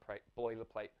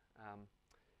boilerplate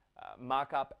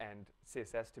markup and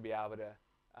CSS to be able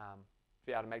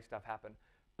to make stuff happen.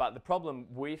 But the problem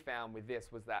we found with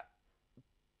this was that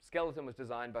Skeleton was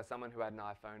designed by someone who had an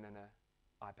iPhone and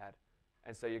an iPad.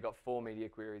 And so you've got 4 media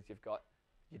queries. You've got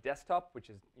your desktop, which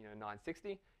is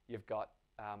 960. You've got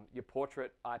your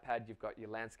portrait iPad. You've got your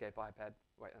landscape iPad.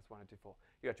 Wait, that's 1 and 2, 4.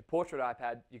 You've got your portrait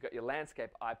iPad. You've got your landscape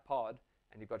iPod.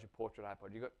 And you've got your portrait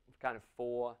iPod. You've got kind of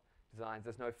 4 designs.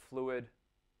 There's no fluid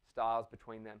styles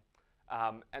between them.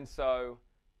 And so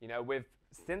we've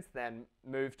since then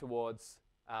moved towards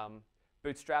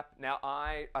Bootstrap. Now,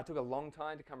 I took a long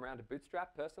time to come around to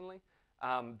Bootstrap personally.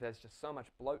 There's just so much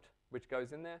bloat which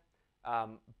goes in there.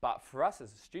 But for us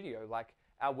as a studio, like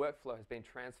our workflow has been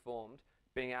transformed,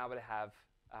 being able to have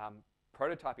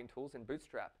prototyping tools in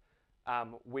Bootstrap,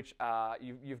 which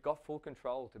you've got full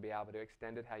control to be able to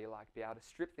extend it how you like, be able to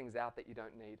strip things out that you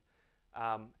don't need.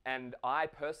 And I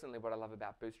personally, what I love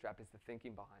about Bootstrap is the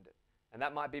thinking behind it. And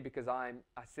that might be because I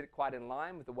sit quite in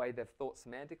line with the way they've thought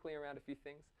semantically around a few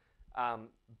things.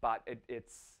 But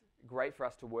it's great for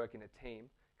us to work in a team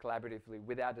collaboratively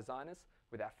with our designers,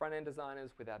 with our front-end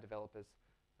designers, with our developers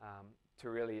to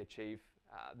really achieve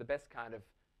the best kind of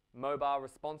mobile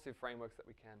responsive frameworks that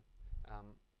we can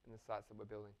in the sites that we're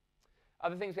building.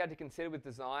 Other things we had to consider with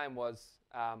design was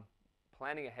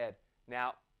planning ahead.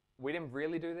 Now, we didn't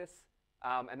really do this,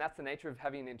 and that's the nature of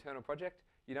having an internal project.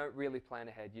 You don't really plan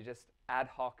ahead. You just ad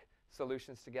hoc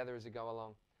solutions together as you go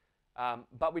along.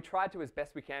 But we tried to, as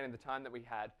best we can in the time that we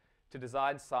had, to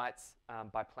design sites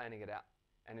by planning it out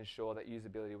and ensure that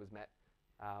usability was met.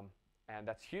 And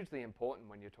that's hugely important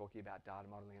when you're talking about data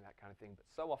modeling and that kind of thing. But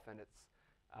so often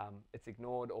it's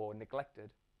ignored or neglected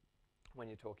when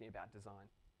you're talking about design.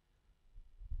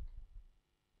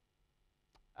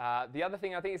 The other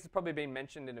thing, I think this has probably been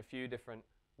mentioned in a few different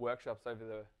workshops over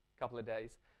the couple of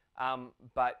days.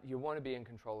 But you want to be in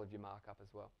control of your markup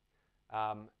as well.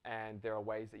 And there are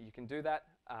ways that you can do that.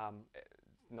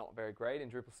 It's not very great in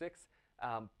Drupal 6,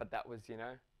 but that was,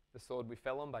 the sword we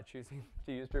fell on by choosing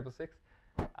to use Drupal 6.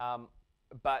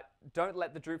 But don't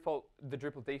let the Drupal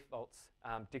defaults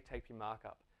dictate your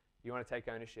markup. You want to take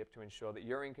ownership to ensure that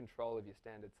you're in control of your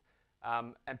standards,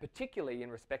 and particularly in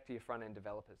respect to your front-end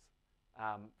developers.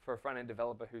 For a front-end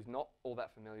developer who's not all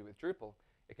that familiar with Drupal,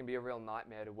 it can be a real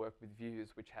nightmare to work with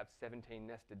views which have 17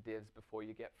 nested divs before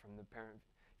you get from the parent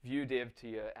view div to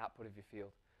your output of your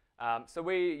field. So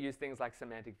we use things like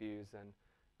semantic views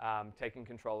and taking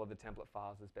control of the template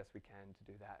files as best we can to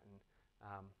do that,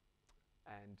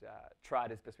 and try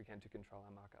it as best we can to control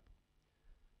our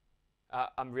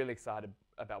markup. I'm really excited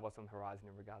about what's on the horizon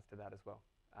in regards to that as well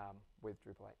with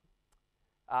Drupal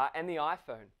 8. And the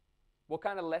iPhone. What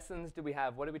kind of lessons do we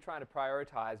have? What are we trying to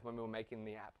prioritize when we were making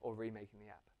the app or remaking the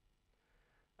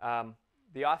app?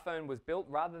 The iPhone was built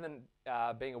rather than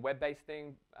being a web-based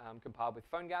thing compiled with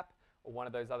PhoneGap or one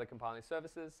of those other compiling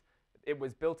services. It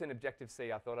was built in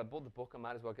Objective-C. I thought I bought the book, I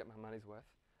might as well get my money's worth.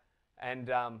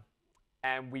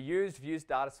 And we used Views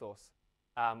data source,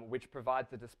 which provides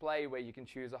the display where you can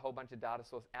choose a whole bunch of data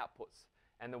source outputs.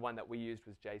 And the one that we used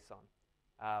was JSON.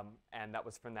 And that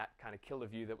was from that kind of killer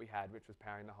view that we had, which was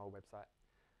powering the whole website.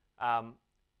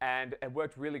 And it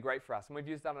worked really great for us. And we've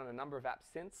used that on a number of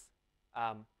apps since.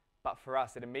 But for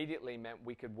us, it immediately meant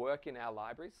we could work in our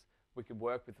libraries. We could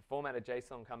work with the formatted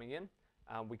JSON coming in.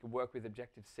 We could work with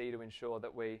Objective-C to ensure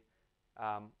that we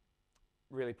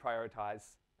really prioritize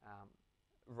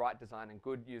right design and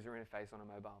good user interface on a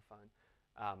mobile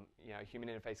phone. Human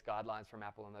interface guidelines from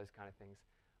Apple and those kind of things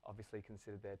obviously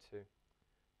considered there too.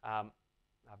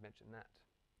 I've mentioned that.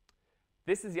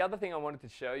 This is the other thing I wanted to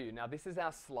show you. Now, this is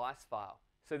our slice file.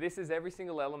 So this is every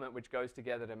single element which goes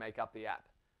together to make up the app.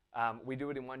 We do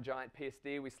it in one giant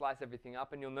PSD. We slice everything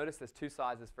up, and you'll notice there's two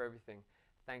sizes for everything.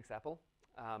 Thanks, Apple,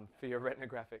 for your Retina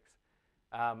graphics.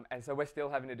 And so we're still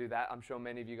having to do that. I'm sure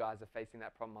many of you guys are facing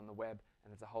that problem on the web,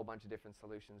 and there's a whole bunch of different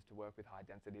solutions to work with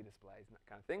high-density displays and that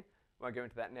kind of thing. I won't go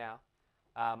into that now.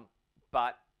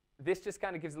 But this just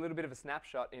kind of gives a little bit of a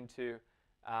snapshot into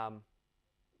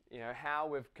how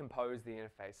we've composed the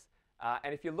interface.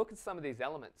 And if you look at some of these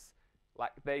elements,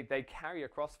 like they carry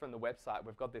across from the website.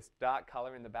 We've got this dark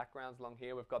color in the backgrounds along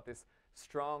here. We've got this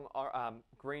strong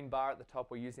green bar at the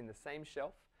top. We're using the same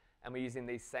shelf, and we're using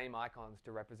these same icons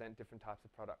to represent different types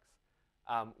of products.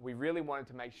 We really wanted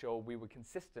to make sure we were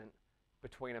consistent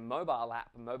between a mobile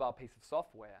app, a mobile piece of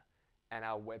software, and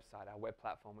our website, our web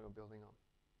platform we were building on.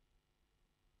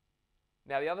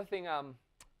 Now, the other thing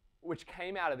which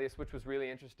came out of this, which was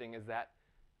really interesting, is that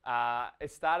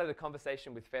it started a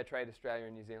conversation with Fairtrade Australia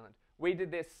and New Zealand. We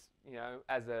did this,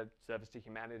 as a service to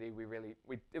humanity.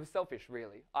 It was selfish,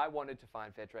 really. I wanted to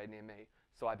find Fairtrade near me,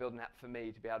 so I built an app for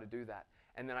me to be able to do that.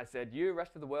 And then I said, you,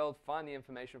 rest of the world, find the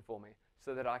information for me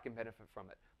so that I can benefit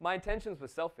from it. My intentions were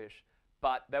selfish,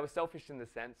 but they were selfish in the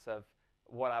sense of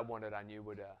what I wanted I knew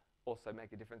would also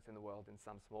make a difference in the world in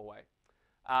some small way.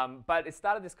 But it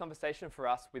started this conversation for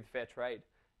us with Fairtrade.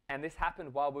 And this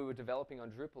happened while we were developing on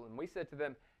Drupal. And we said to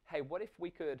them, hey, what if we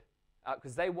could,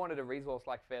 because they wanted a resource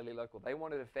like Fairly Local. They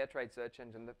wanted a Fairtrade search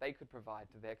engine that they could provide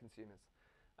to their consumers.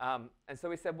 And so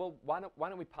we said, well, why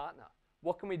don't we partner?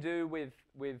 What can we do with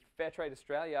Fairtrade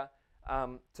Australia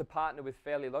to partner with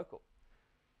Fairly Local?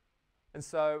 And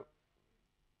so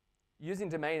using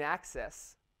domain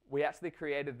access, we actually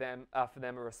created for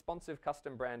them a responsive,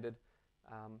 custom-branded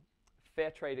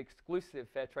Fairtrade exclusive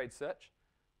Fairtrade search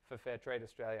for Fairtrade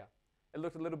Australia. It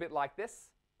looked a little bit like this,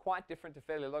 quite different to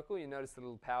Fairly Local. You notice the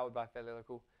little powered by Fairly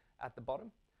Local at the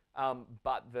bottom.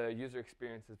 But the user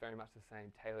experience is very much the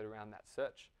same, tailored around that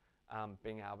search,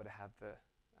 being able to have the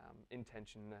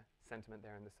intention, the sentiment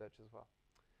there in the search as well.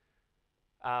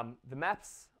 The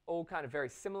maps, all kind of very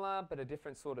similar, but a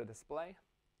different sort of display.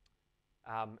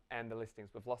 And the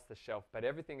listings, we've lost the shelf, but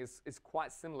everything is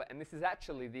quite similar. And this is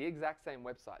actually the exact same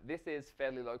website. This is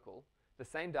Fairly Local, the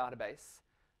same database,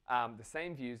 the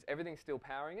same views, everything's still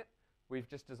powering it. We've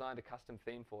just designed a custom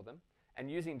theme for them. And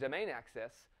using domain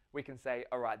access, we can say,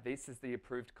 all right, this is the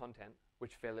approved content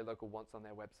which Fairly Local wants on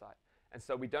their website. And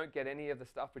so we don't get any of the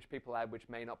stuff which people add which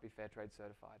may not be Fairtrade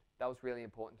certified. That was really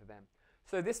important to them.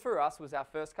 So this for us was our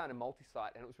first kind of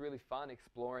multi-site, and it was really fun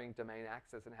exploring domain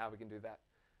access and how we can do that.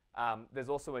 There's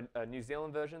also a New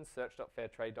Zealand version,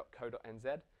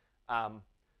 search.fairtrade.co.nz,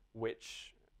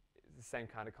 which is the same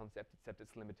kind of concept, except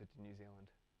it's limited to New Zealand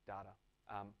data,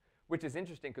 which is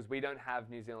interesting because we don't have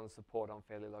New Zealand support on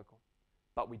Fairly Local,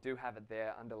 but we do have it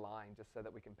there underlying just so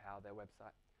that we can power their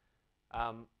website.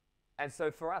 And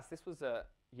so for us, this was a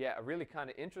really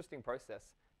kind of interesting process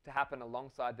to happen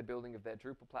alongside the building of their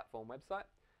Drupal platform website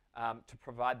to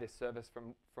provide this service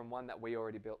from one that we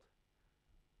already built.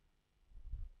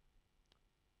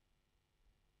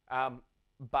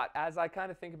 But as I kind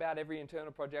of think about every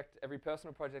internal project, every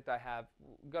personal project I have,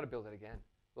 we've got to build it again.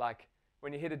 Like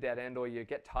when you hit a dead end or you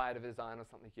get tired of a design or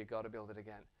something, you've got to build it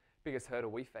again. Biggest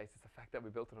hurdle we face is the fact that we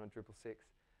built it on Drupal 6.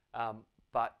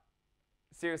 But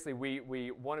seriously,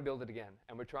 we want to build it again.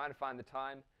 And we're trying to find the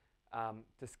time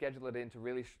to schedule it in to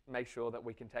really make sure that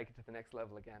we can take it to the next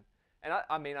level again. And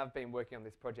I mean, I've been working on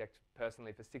this project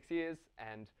personally for 6 years,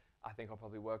 and I think I'll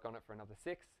probably work on it for another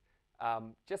 6.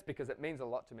 Just because it means a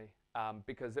lot to me,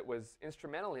 because it was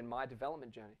instrumental in my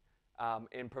development journey,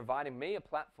 in providing me a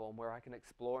platform where I can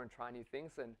explore and try new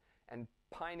things and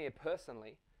pioneer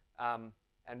personally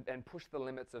and push the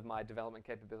limits of my development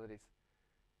capabilities.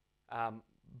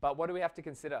 But what do we have to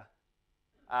consider?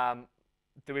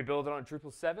 Do we build it on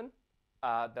Drupal 7?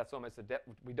 That's almost a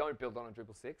we don't build it on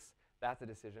Drupal 6. That's a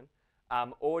decision.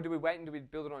 Or do we wait and do we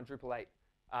build it on Drupal 8?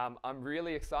 I'm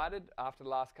really excited after the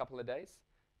last couple of days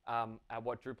at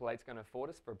what Drupal 8 is going to afford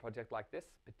us for a project like this,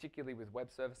 particularly with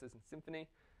web services and Symfony,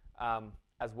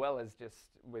 as well as just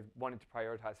with wanting to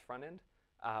prioritize front end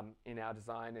in our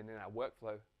design and in our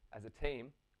workflow as a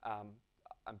team.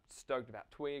 I'm stoked about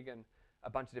Twig and a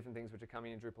bunch of different things which are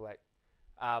coming in Drupal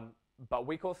 8. But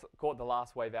we caught the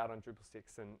last wave out on Drupal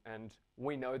 6, and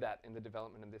we know that in the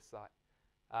development of this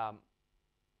site.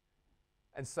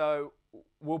 And so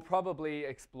we'll probably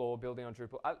explore building on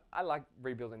Drupal. I like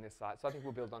rebuilding this site, so I think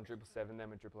we'll build on Drupal 7, then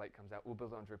when Drupal 8 comes out, we'll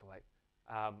build on Drupal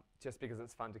 8. Just because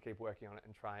it's fun to keep working on it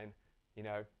and try and,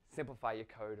 simplify your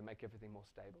code and make everything more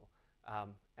stable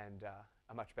and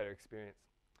a much better experience.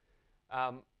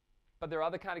 But there are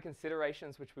other kind of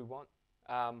considerations which we want.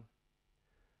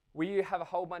 We have a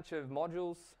whole bunch of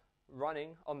modules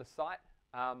running on the site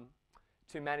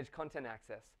to manage content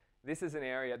access. This is an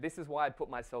area, this is why I put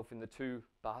myself in the 2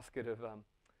 basket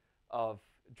of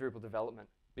Drupal development,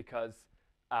 because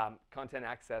content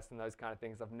access and those kind of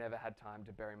things, I've never had time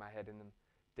to bury my head in them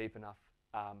deep enough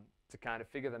to kind of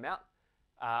figure them out.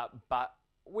 But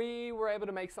we were able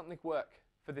to make something work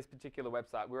for this particular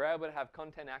website. We were able to have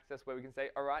content access where we can say,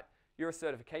 all right, you're a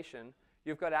certification.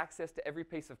 You've got access to every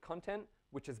piece of content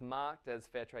which is marked as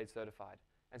Fairtrade certified.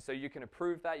 And so you can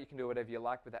approve that. You can do whatever you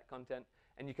like with that content.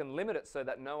 And you can limit it so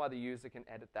that no other user can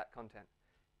edit that content.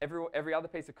 Every other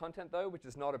piece of content, though, which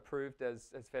is not approved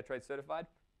as Fairtrade certified,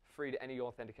 free to any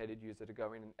authenticated user to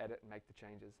go in and edit and make the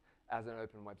changes as an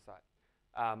open website.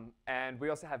 And we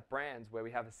also have brands where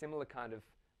we have a similar kind of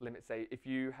limit. Say, if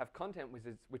you have content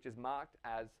which is marked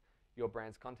as your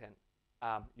brand's content,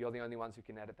 you're the only ones who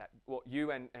can edit that. Well,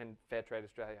 you and Fairtrade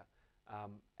Australia.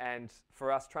 And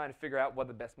for us trying to figure out what are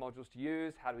the best modules to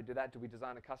use, how do we do that? Do we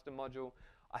design a custom module?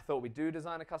 I thought we do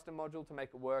design a custom module to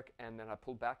make it work, and then I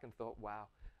pulled back and thought, wow,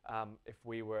 if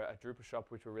we were a Drupal shop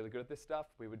which were really good at this stuff,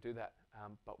 we would do that,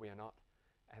 but we are not,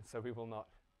 and so we will not.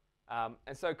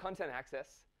 And so content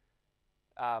access,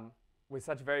 with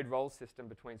such a varied role system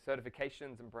between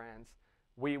certifications and brands,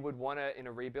 we would want to, in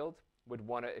a rebuild, would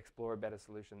want to explore a better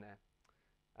solution there.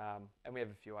 And we have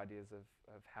a few ideas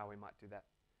of how we might do that.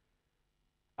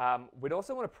 We'd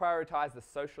also want to prioritize the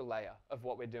social layer of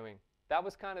what we're doing. That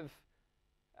was kind of,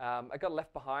 I got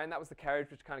left behind. That was the carriage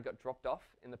which kind of got dropped off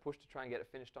in the push to try and get it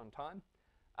finished on time.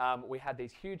 We had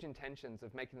these huge intentions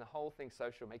of making the whole thing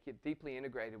social, making it deeply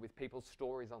integrated with people's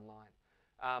stories online.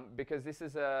 Because this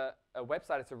is a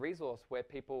website, it's a resource where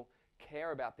people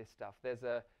care about this stuff. There's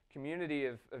a community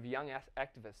of young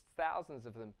activists, thousands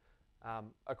of them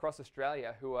across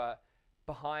Australia, who are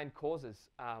behind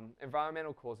causes,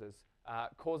 environmental causes,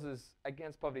 causes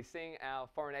against poverty, seeing our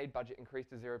foreign aid budget increase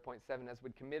to 0.7 as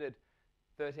we'd committed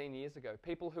 13 years ago.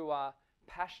 People who are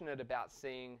passionate about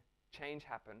seeing change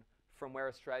happen from where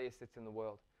Australia sits in the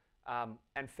world.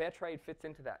 And fair trade fits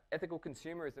into that. Ethical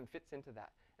consumerism fits into that.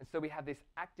 And so we have this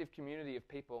active community of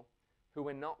people who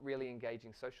are not really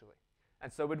engaging socially.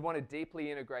 And so we'd want to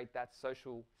deeply integrate that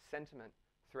social sentiment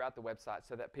throughout the website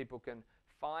so that people can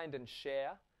find and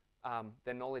share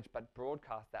their knowledge, but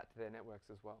broadcast that to their networks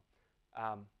as well.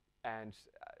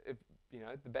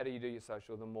 The better you do your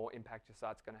social, the more impact your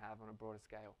site's going to have on a broader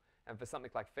scale. And for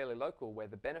something like Fairly Local, where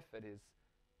the benefit is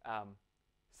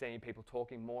seeing people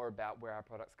talking more about where our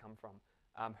products come from,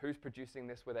 who's producing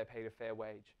this, where they paid a fair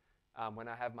wage. When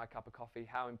I have my cup of coffee,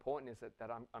 how important is it that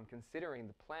I'm considering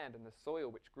the plant and the soil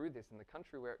which grew this and the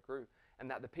country where it grew, and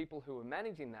that the people who are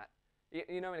managing that,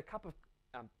 in a cup of,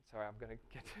 sorry, I'm going to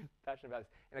get too passionate about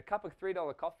this. In a cup of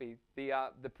 $3 coffee,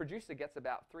 the producer gets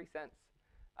about 3 cents.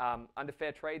 Under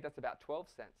fair trade, that's about 12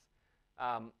 cents.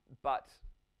 But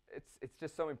it's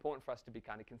just so important for us to be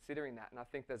kind of considering that. And I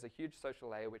think there's a huge social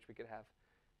layer which we could have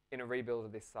in a rebuild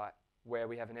of this site, where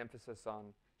we have an emphasis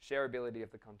on shareability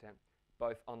of the content,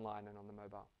 both online and on the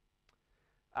mobile.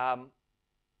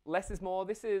 Less is more.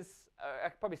 This is, I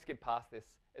could probably skip past this.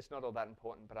 It's not all that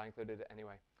important, but I included it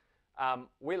anyway.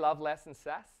 We love less and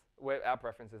SaaS. Our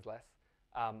preference is less.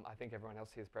 I think everyone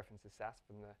else here's preference is SaaS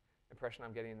from the impression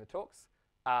I'm getting in the talks.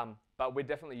 But we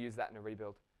definitely use that in a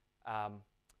rebuild.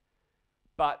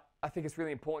 But I think it's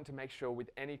really important to make sure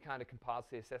with any kind of compiled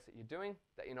CSS that you're doing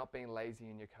that you're not being lazy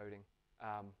in your coding,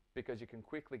 because you can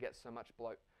quickly get so much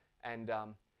bloat. And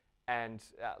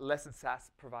Less and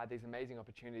SAS provide these amazing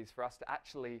opportunities for us to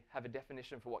actually have a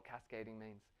definition for what cascading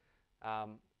means.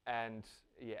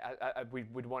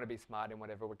 We'd want to be smart in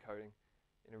whatever we're coding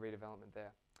in a redevelopment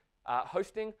there.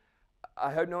 Hosting,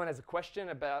 I hope no one has a question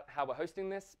about how we're hosting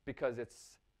this, because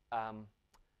it's,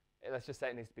 let's just say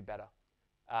it needs to be better.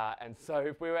 And so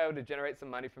if we were able to generate some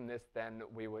money from this, then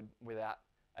we would, without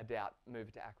a doubt,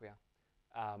 move to Acquia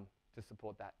to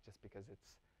support that, just because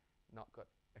it's not got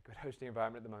a good hosting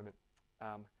environment at the moment.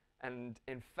 And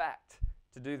in fact,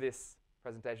 to do this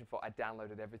presentation for, I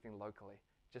downloaded everything locally,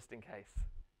 just in case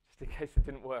it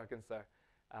didn't work. And so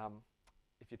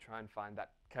if you try and find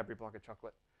that Cadbury block of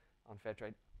chocolate on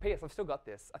Fairtrade. P.S. I've still got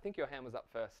this. I think your hand was up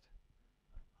first.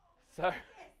 So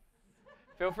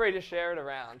feel free to share it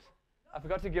around. I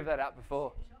forgot to give that out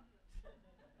before.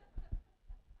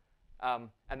 And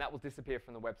that will disappear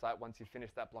from the website once you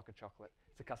finish that block of chocolate.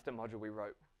 It's a custom module we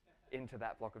wrote into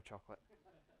that block of chocolate.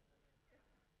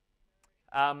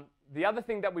 The other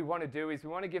thing that we want to do is we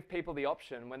want to give people the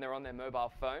option when they're on their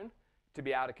mobile phone to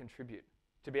be able to contribute,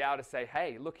 to be able to say,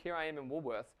 hey, look, here I am in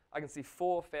Woolworths. I can see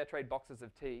 4 Fairtrade boxes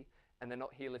of tea, and they're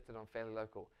not here listed on Fairly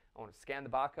Local. I want to scan the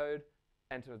barcode,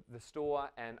 enter the store,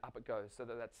 and up it goes, so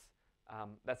that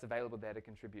that's available there to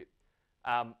contribute.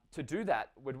 To do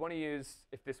that, we'd want to use,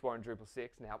 if this were in Drupal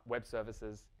 6, now web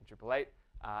services in Drupal 8,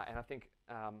 and I think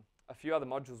a few other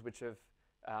modules which have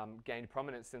gained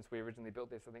prominence since we originally built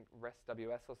this. I think REST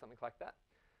WS or something like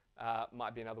that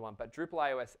might be another one. But Drupal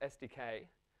iOS SDK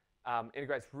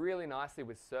integrates really nicely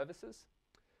with services.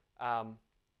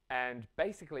 And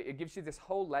basically, it gives you this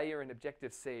whole layer in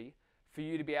Objective-C for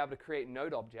you to be able to create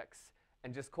node objects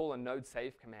and just call a node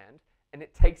save command. And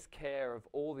it takes care of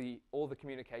all the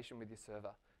communication with your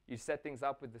server. You set things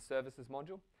up with the services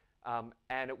module,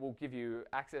 and it will give you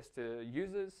access to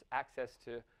users, access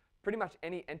to pretty much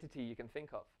any entity you can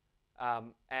think of.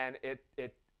 And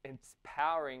it's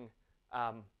powering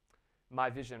my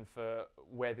vision for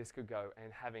where this could go,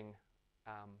 and having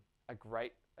a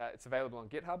great, it's available on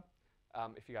GitHub.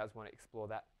 If you guys want to explore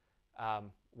that,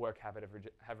 Workhabit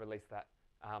have released that.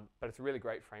 But it's a really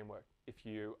great framework if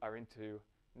you are into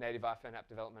native iPhone app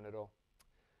development at all.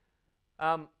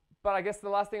 But I guess the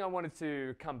last thing I wanted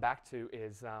to come back to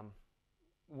is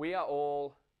we are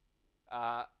all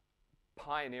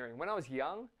pioneering. When I was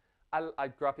young, I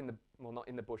grew up in the, well, not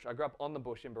in the bush, I grew up on the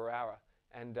bush in Barara,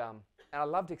 and I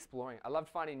loved exploring. I loved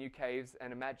finding new caves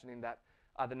and imagining that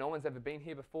either no one's ever been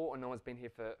here before or no one's been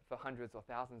here for hundreds or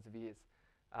thousands of years.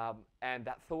 And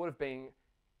that thought of being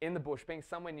in the bush, being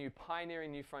somewhere new,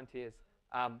 pioneering new frontiers,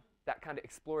 that kind of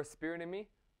explorer spirit in me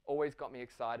always got me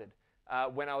excited.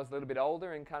 When I was a little bit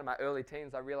older, in kind of my early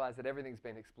teens, I realized that everything's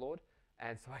been explored,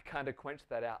 and so I kind of quenched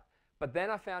that out. But then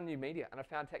I found new media, and I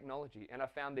found technology, and I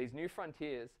found these new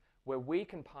frontiers where we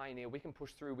can pioneer, we can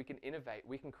push through, we can innovate,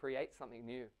 we can create something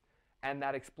new. And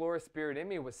that explorer spirit in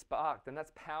me was sparked, and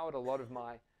that's powered a lot of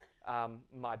my,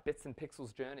 my bits and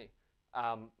pixels journey,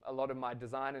 a lot of my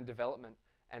design and development,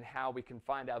 and how we can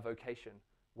find our vocation,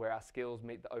 where our skills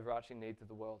meet the overarching needs of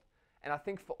the world. And I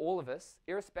think for all of us,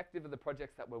 irrespective of the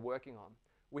projects that we're working on,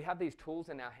 we have these tools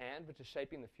in our hand which are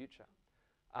shaping the future.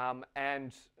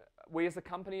 And we as a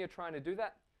company are trying to do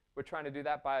that. We're trying to do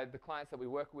that by the clients that we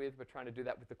work with. We're trying to do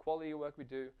that with the quality of work we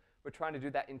do. We're trying to do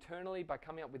that internally by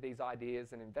coming up with these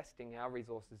ideas and investing our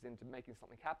resources into making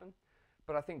something happen.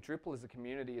 But I think Drupal as a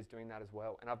community is doing that as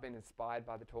well. And I've been inspired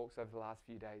by the talks over the last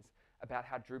few days about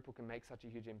how Drupal can make such a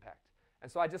huge impact.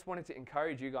 And so I just wanted to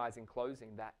encourage you guys in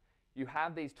closing that you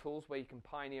have these tools where you can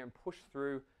pioneer and push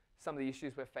through some of the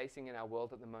issues we're facing in our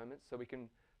world at the moment, so we can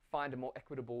find a more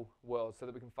equitable world, so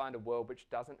that we can find a world which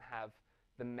doesn't have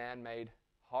the man-made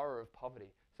horror of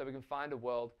poverty. So we can find a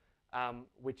world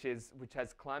which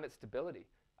has climate stability,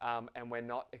 and we're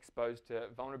not exposed to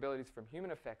vulnerabilities from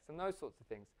human effects and those sorts of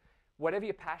things. Whatever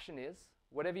your passion is,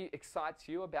 whatever excites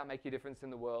you about making a difference in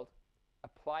the world,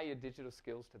 apply your digital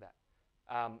skills to that.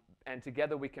 And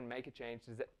together we can make a change.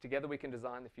 Together we can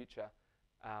design the future,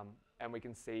 and we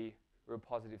can see real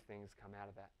positive things come out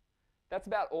of that. that's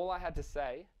about all I had to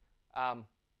say.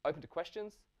 Open to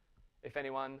questions. If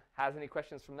anyone has any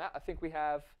questions from that, I think we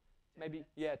have maybe,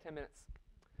 10 minutes. So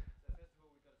first of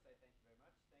all, we've got to say thank you very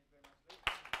much. Thank you very much, Lee.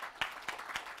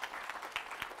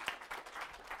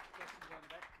 Questions on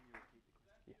that? Can you repeat the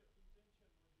question?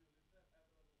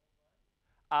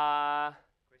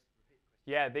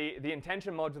 Yeah, the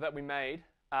intention module that we made,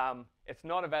 it's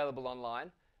not available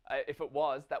online. If it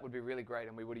was, that would be really great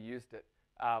and we would have used it.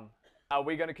 Are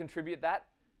we going to contribute that?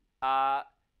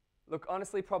 Look,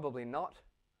 honestly, probably not,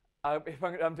 if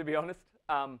I'm to be honest.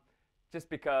 Just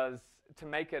because to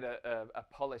make it a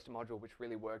polished module which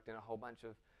really worked in a whole bunch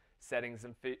of settings,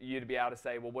 and for you to be able to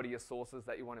say, well, what are your sources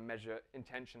that you want to measure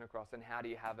intention across, and how do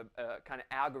you have a kind of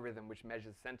algorithm which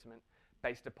measures sentiment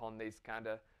based upon these kind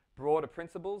of broader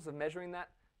principles of measuring that,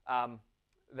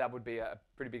 that would be a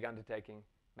pretty big undertaking,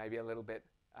 maybe a little bit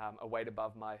a weight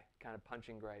above my kind of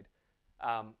punching grade.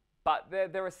 But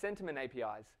there are sentiment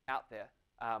APIs out there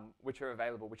which are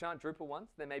available, which aren't Drupal ones.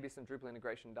 There may be some Drupal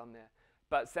integration done there.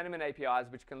 But sentiment APIs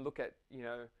which can look at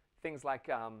things like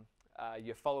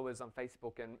your followers on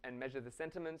Facebook and measure the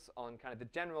sentiments on kind of the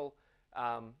general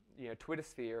Twitter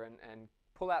sphere and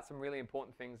pull out some really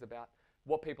important things about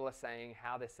what people are saying,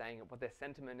 how they're saying it, what their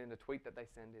sentiment in a tweet that they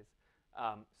send is.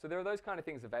 So there are those kind of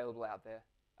things available out there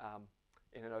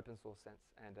in an open source sense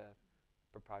and a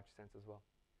proprietary sense as well.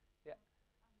 Yeah. You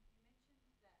mentioned that with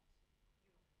domain access, you've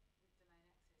split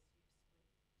differences between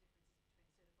certified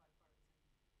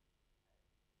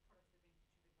products and products that are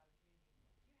being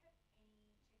contributed by the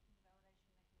community. Do you have any checking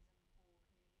validation mechanism for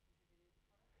community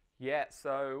contributed products? Yeah,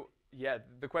 so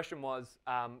the question was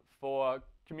for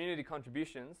community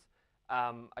contributions,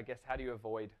 I guess how do you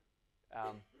avoid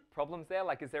problems there?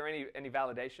 Like, is there any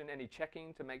validation, any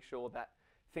checking to make sure that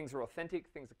things are authentic,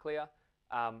 things are clear,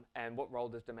 and what role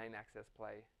does domain access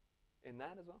play in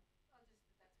that as well? Oh, just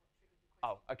that's what triggered the question.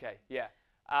 Oh, okay, yeah.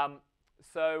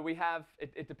 So we have,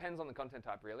 it depends on the content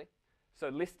type really. So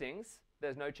listings,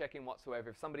 there's no checking whatsoever.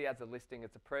 If somebody adds a listing,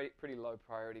 it's a pretty low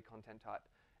priority content type.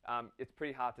 It's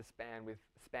pretty hard to spam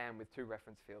with 2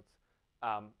 reference fields,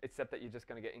 except that you're just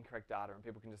going to get incorrect data and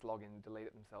people can just log in and delete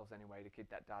it themselves anyway to keep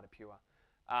that data pure.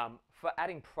 For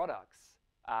adding products,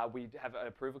 we have an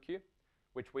approval queue,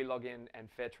 which we log in and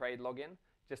Fairtrade log in,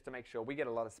 just to make sure. We get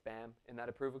a lot of spam in that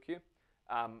approval queue.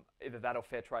 Either that or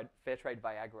Fairtrade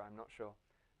Viagra, I'm not sure.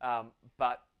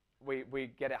 But we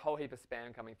get a whole heap of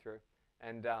spam coming through,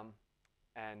 and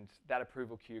that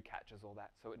approval queue catches all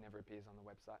that, so it never appears on the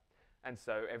website. And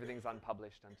so everything's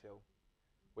unpublished until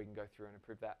we can go through and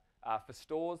approve that. For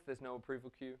stores, there's no approval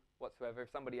queue whatsoever.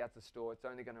 If somebody adds a store, it's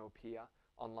only going to appear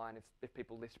online if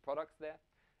people list products there,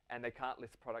 and they can't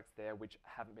list products there which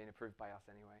haven't been approved by us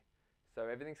anyway. So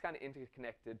everything's kind of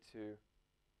interconnected to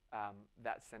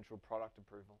that central product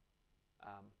approval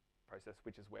process,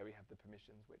 which is where we have the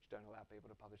permissions which don't allow people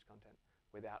to publish content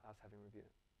without us having reviewed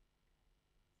it.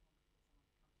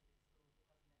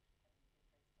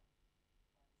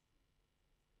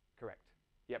 Correct.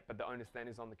 Yep, but the onus then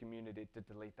is on the community to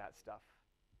delete that stuff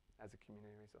as a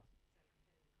community resource.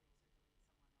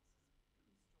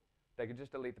 They could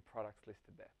just delete the products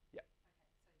listed there. Yeah.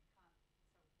 Okay, so one user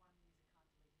can't delete another person's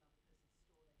store.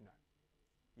 They No. can delete the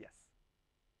listing. Yes.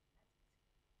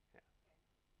 Yeah.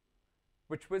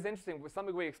 Which was interesting. It was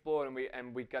something we explored, and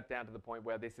we got down to the point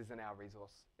where this isn't our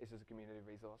resource. This is a community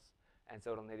resource, and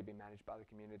so it'll need to be managed by the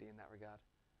community in that regard.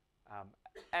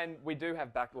 And we do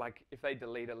have like if they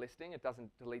delete a listing, it doesn't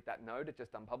delete that node, it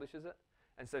just unpublishes it.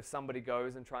 And so if somebody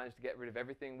goes and tries to get rid of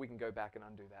everything, we can go back and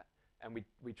undo that. And we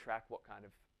track what kind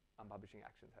of unpublishing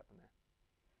actions happen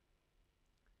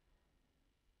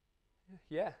there.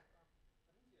 Yeah.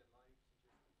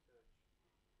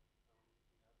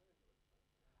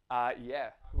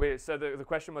 Yeah. So the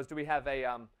question was, do we have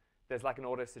a, there's like an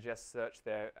auto suggest search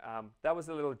there. That was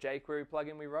a little jQuery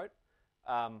plugin we wrote.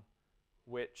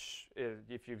 Which,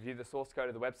 if you view the source code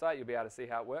of the website, you'll be able to see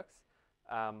how it works.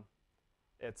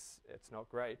 It's not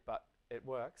great, but it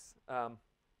works. I'm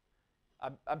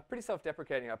pretty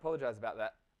self-deprecating. I apologize about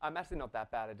that. I'm actually not that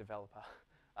bad a developer.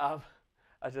 I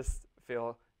just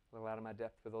feel a little out of my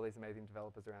depth with all these amazing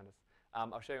developers around us.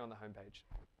 I'll show you on the homepage.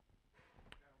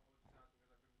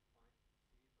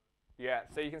 Yeah,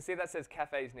 so you can see that says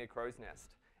cafes near Crow's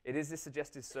Nest. It is this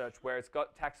suggested search where it's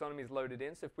got taxonomies loaded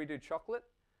in. So if we do chocolate,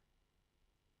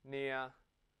 near,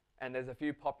 and there's a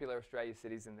few popular Australia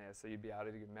cities in there, so you'd be able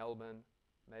to give Melbourne,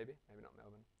 maybe not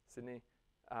Melbourne, Sydney.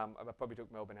 I probably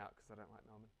took Melbourne out because I don't like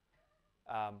Melbourne.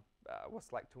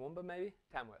 What's like Toowoomba, maybe?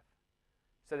 Tamworth.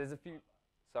 So there's a few.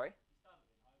 Sorry?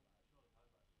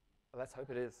 Well, let's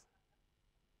hope it is.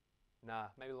 Nah,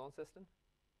 maybe Launceston?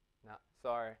 Nah,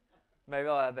 sorry. Maybe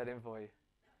I'll add that in for you.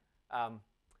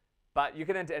 But you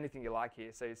can enter anything you like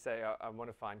here. So you say, I want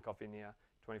to find coffee near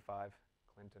 25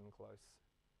 Clinton Close,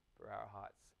 Barara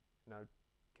Heights. No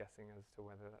guessing as to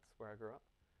whether that's where I grew up.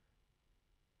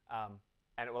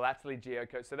 And it will actually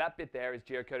geocode. So that bit there is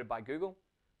geocoded by Google.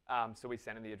 So we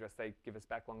send them the address. They give us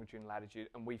back longitude and latitude,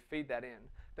 and we feed that in.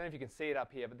 Don't know if you can see it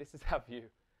up here, but this is our view.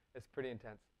 It's pretty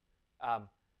intense. So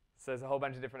there's a whole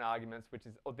bunch of different arguments, which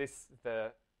is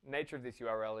the nature of this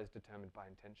URL is determined by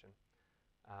intention.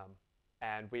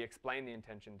 And we explain the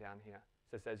intention down here.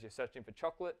 So it says you're searching for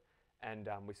chocolate, and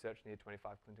we search near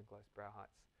 25 Clinton Close, Brow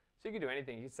Heights. So you can do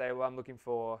anything. You can say, well, I'm looking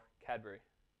for Cadbury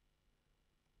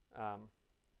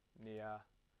near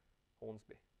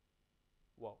Hornsby.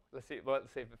 Whoa, let's see if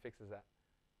it fixes that.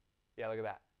 Yeah, look at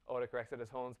that. Auto-corrected as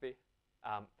Hornsby,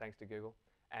 thanks to Google.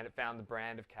 And it found the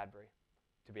brand of Cadbury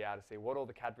to be able to see what all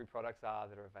the Cadbury products are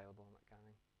that are available and that kind of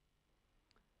thing.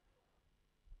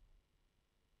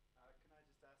 Can I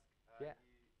just ask, Yeah.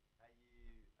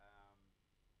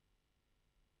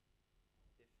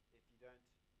 if you don't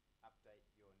update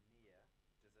your near,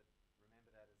 does it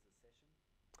remember that as a session or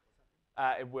something?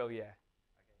 It will, yeah.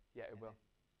 Okay. Yeah, it and will.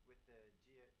 With the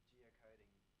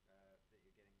geocoding that you're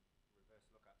getting reverse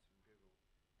lookups from Google,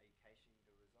 are you caching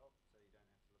the result so you don't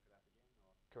have to look it up again? Or?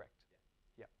 Correct.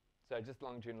 Yeah. Yep. So just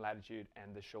longitude and latitude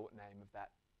and the short name of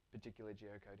that particular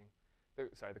geocoding.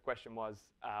 The question was,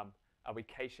 are we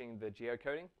caching the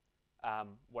geocoding?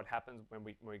 What happens when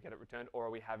we get it returned, or are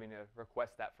we having to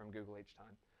request that from Google each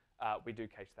time? We do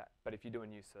cache that, but if you do a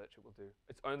new search, it will do.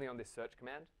 It's only on this search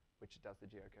command, which it does the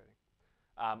geocoding.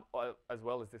 As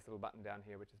well as this little button down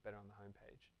here, which is better on the home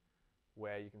page,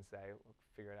 where you can say, look,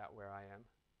 figure it out where I am.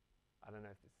 I don't know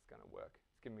if this is going to work.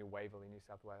 It's giving me Waverley, New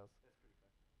South Wales. That's pretty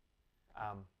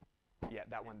close. Yeah,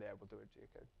 that one there will do a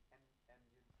geocode. And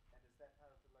is that part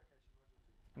of the location module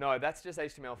too? No, that's just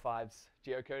HTML5's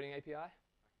geocoding API.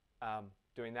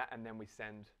 Doing that, and then we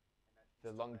send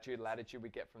the longitude, latitude we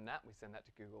get from that, we send that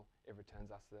to Google. It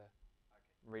returns us the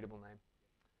readable name,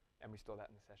 and we store that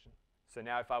in the session. So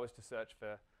now if I was to search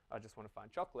for, I just want to find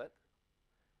chocolate,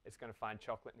 it's going to find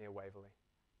chocolate near Waverley.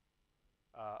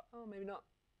 Oh, maybe not.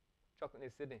 Chocolate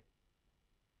near Sydney.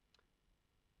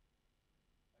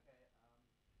 Okay.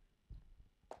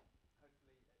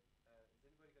 Hopefully,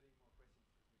 has anybody got any more questions?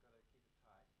 Because we've got to keep it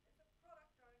tight. Is it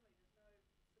product only? There's no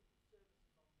simple services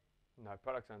on there? No,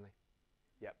 products only.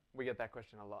 Yep, we get that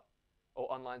question a lot. Or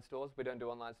online stores. We don't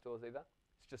do online stores either.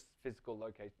 It's just physical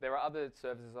location. There are other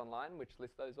services online which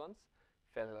list those ones.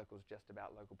 Fairly Local is just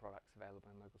about local products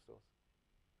available in local stores.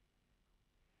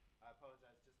 I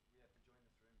apologise. We have to join this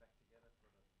room back together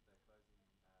for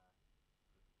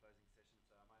the closing session,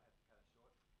 so I might have to cut it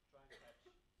short. Try and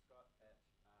catch Scott at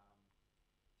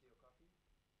tea or coffee,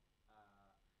 and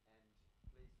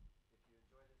please, if you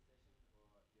enjoy this session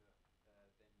then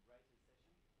rate his session.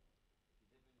 If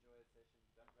you didn't enjoy his session,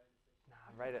 don't rate his session.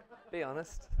 Nah, rate it. Be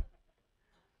honest.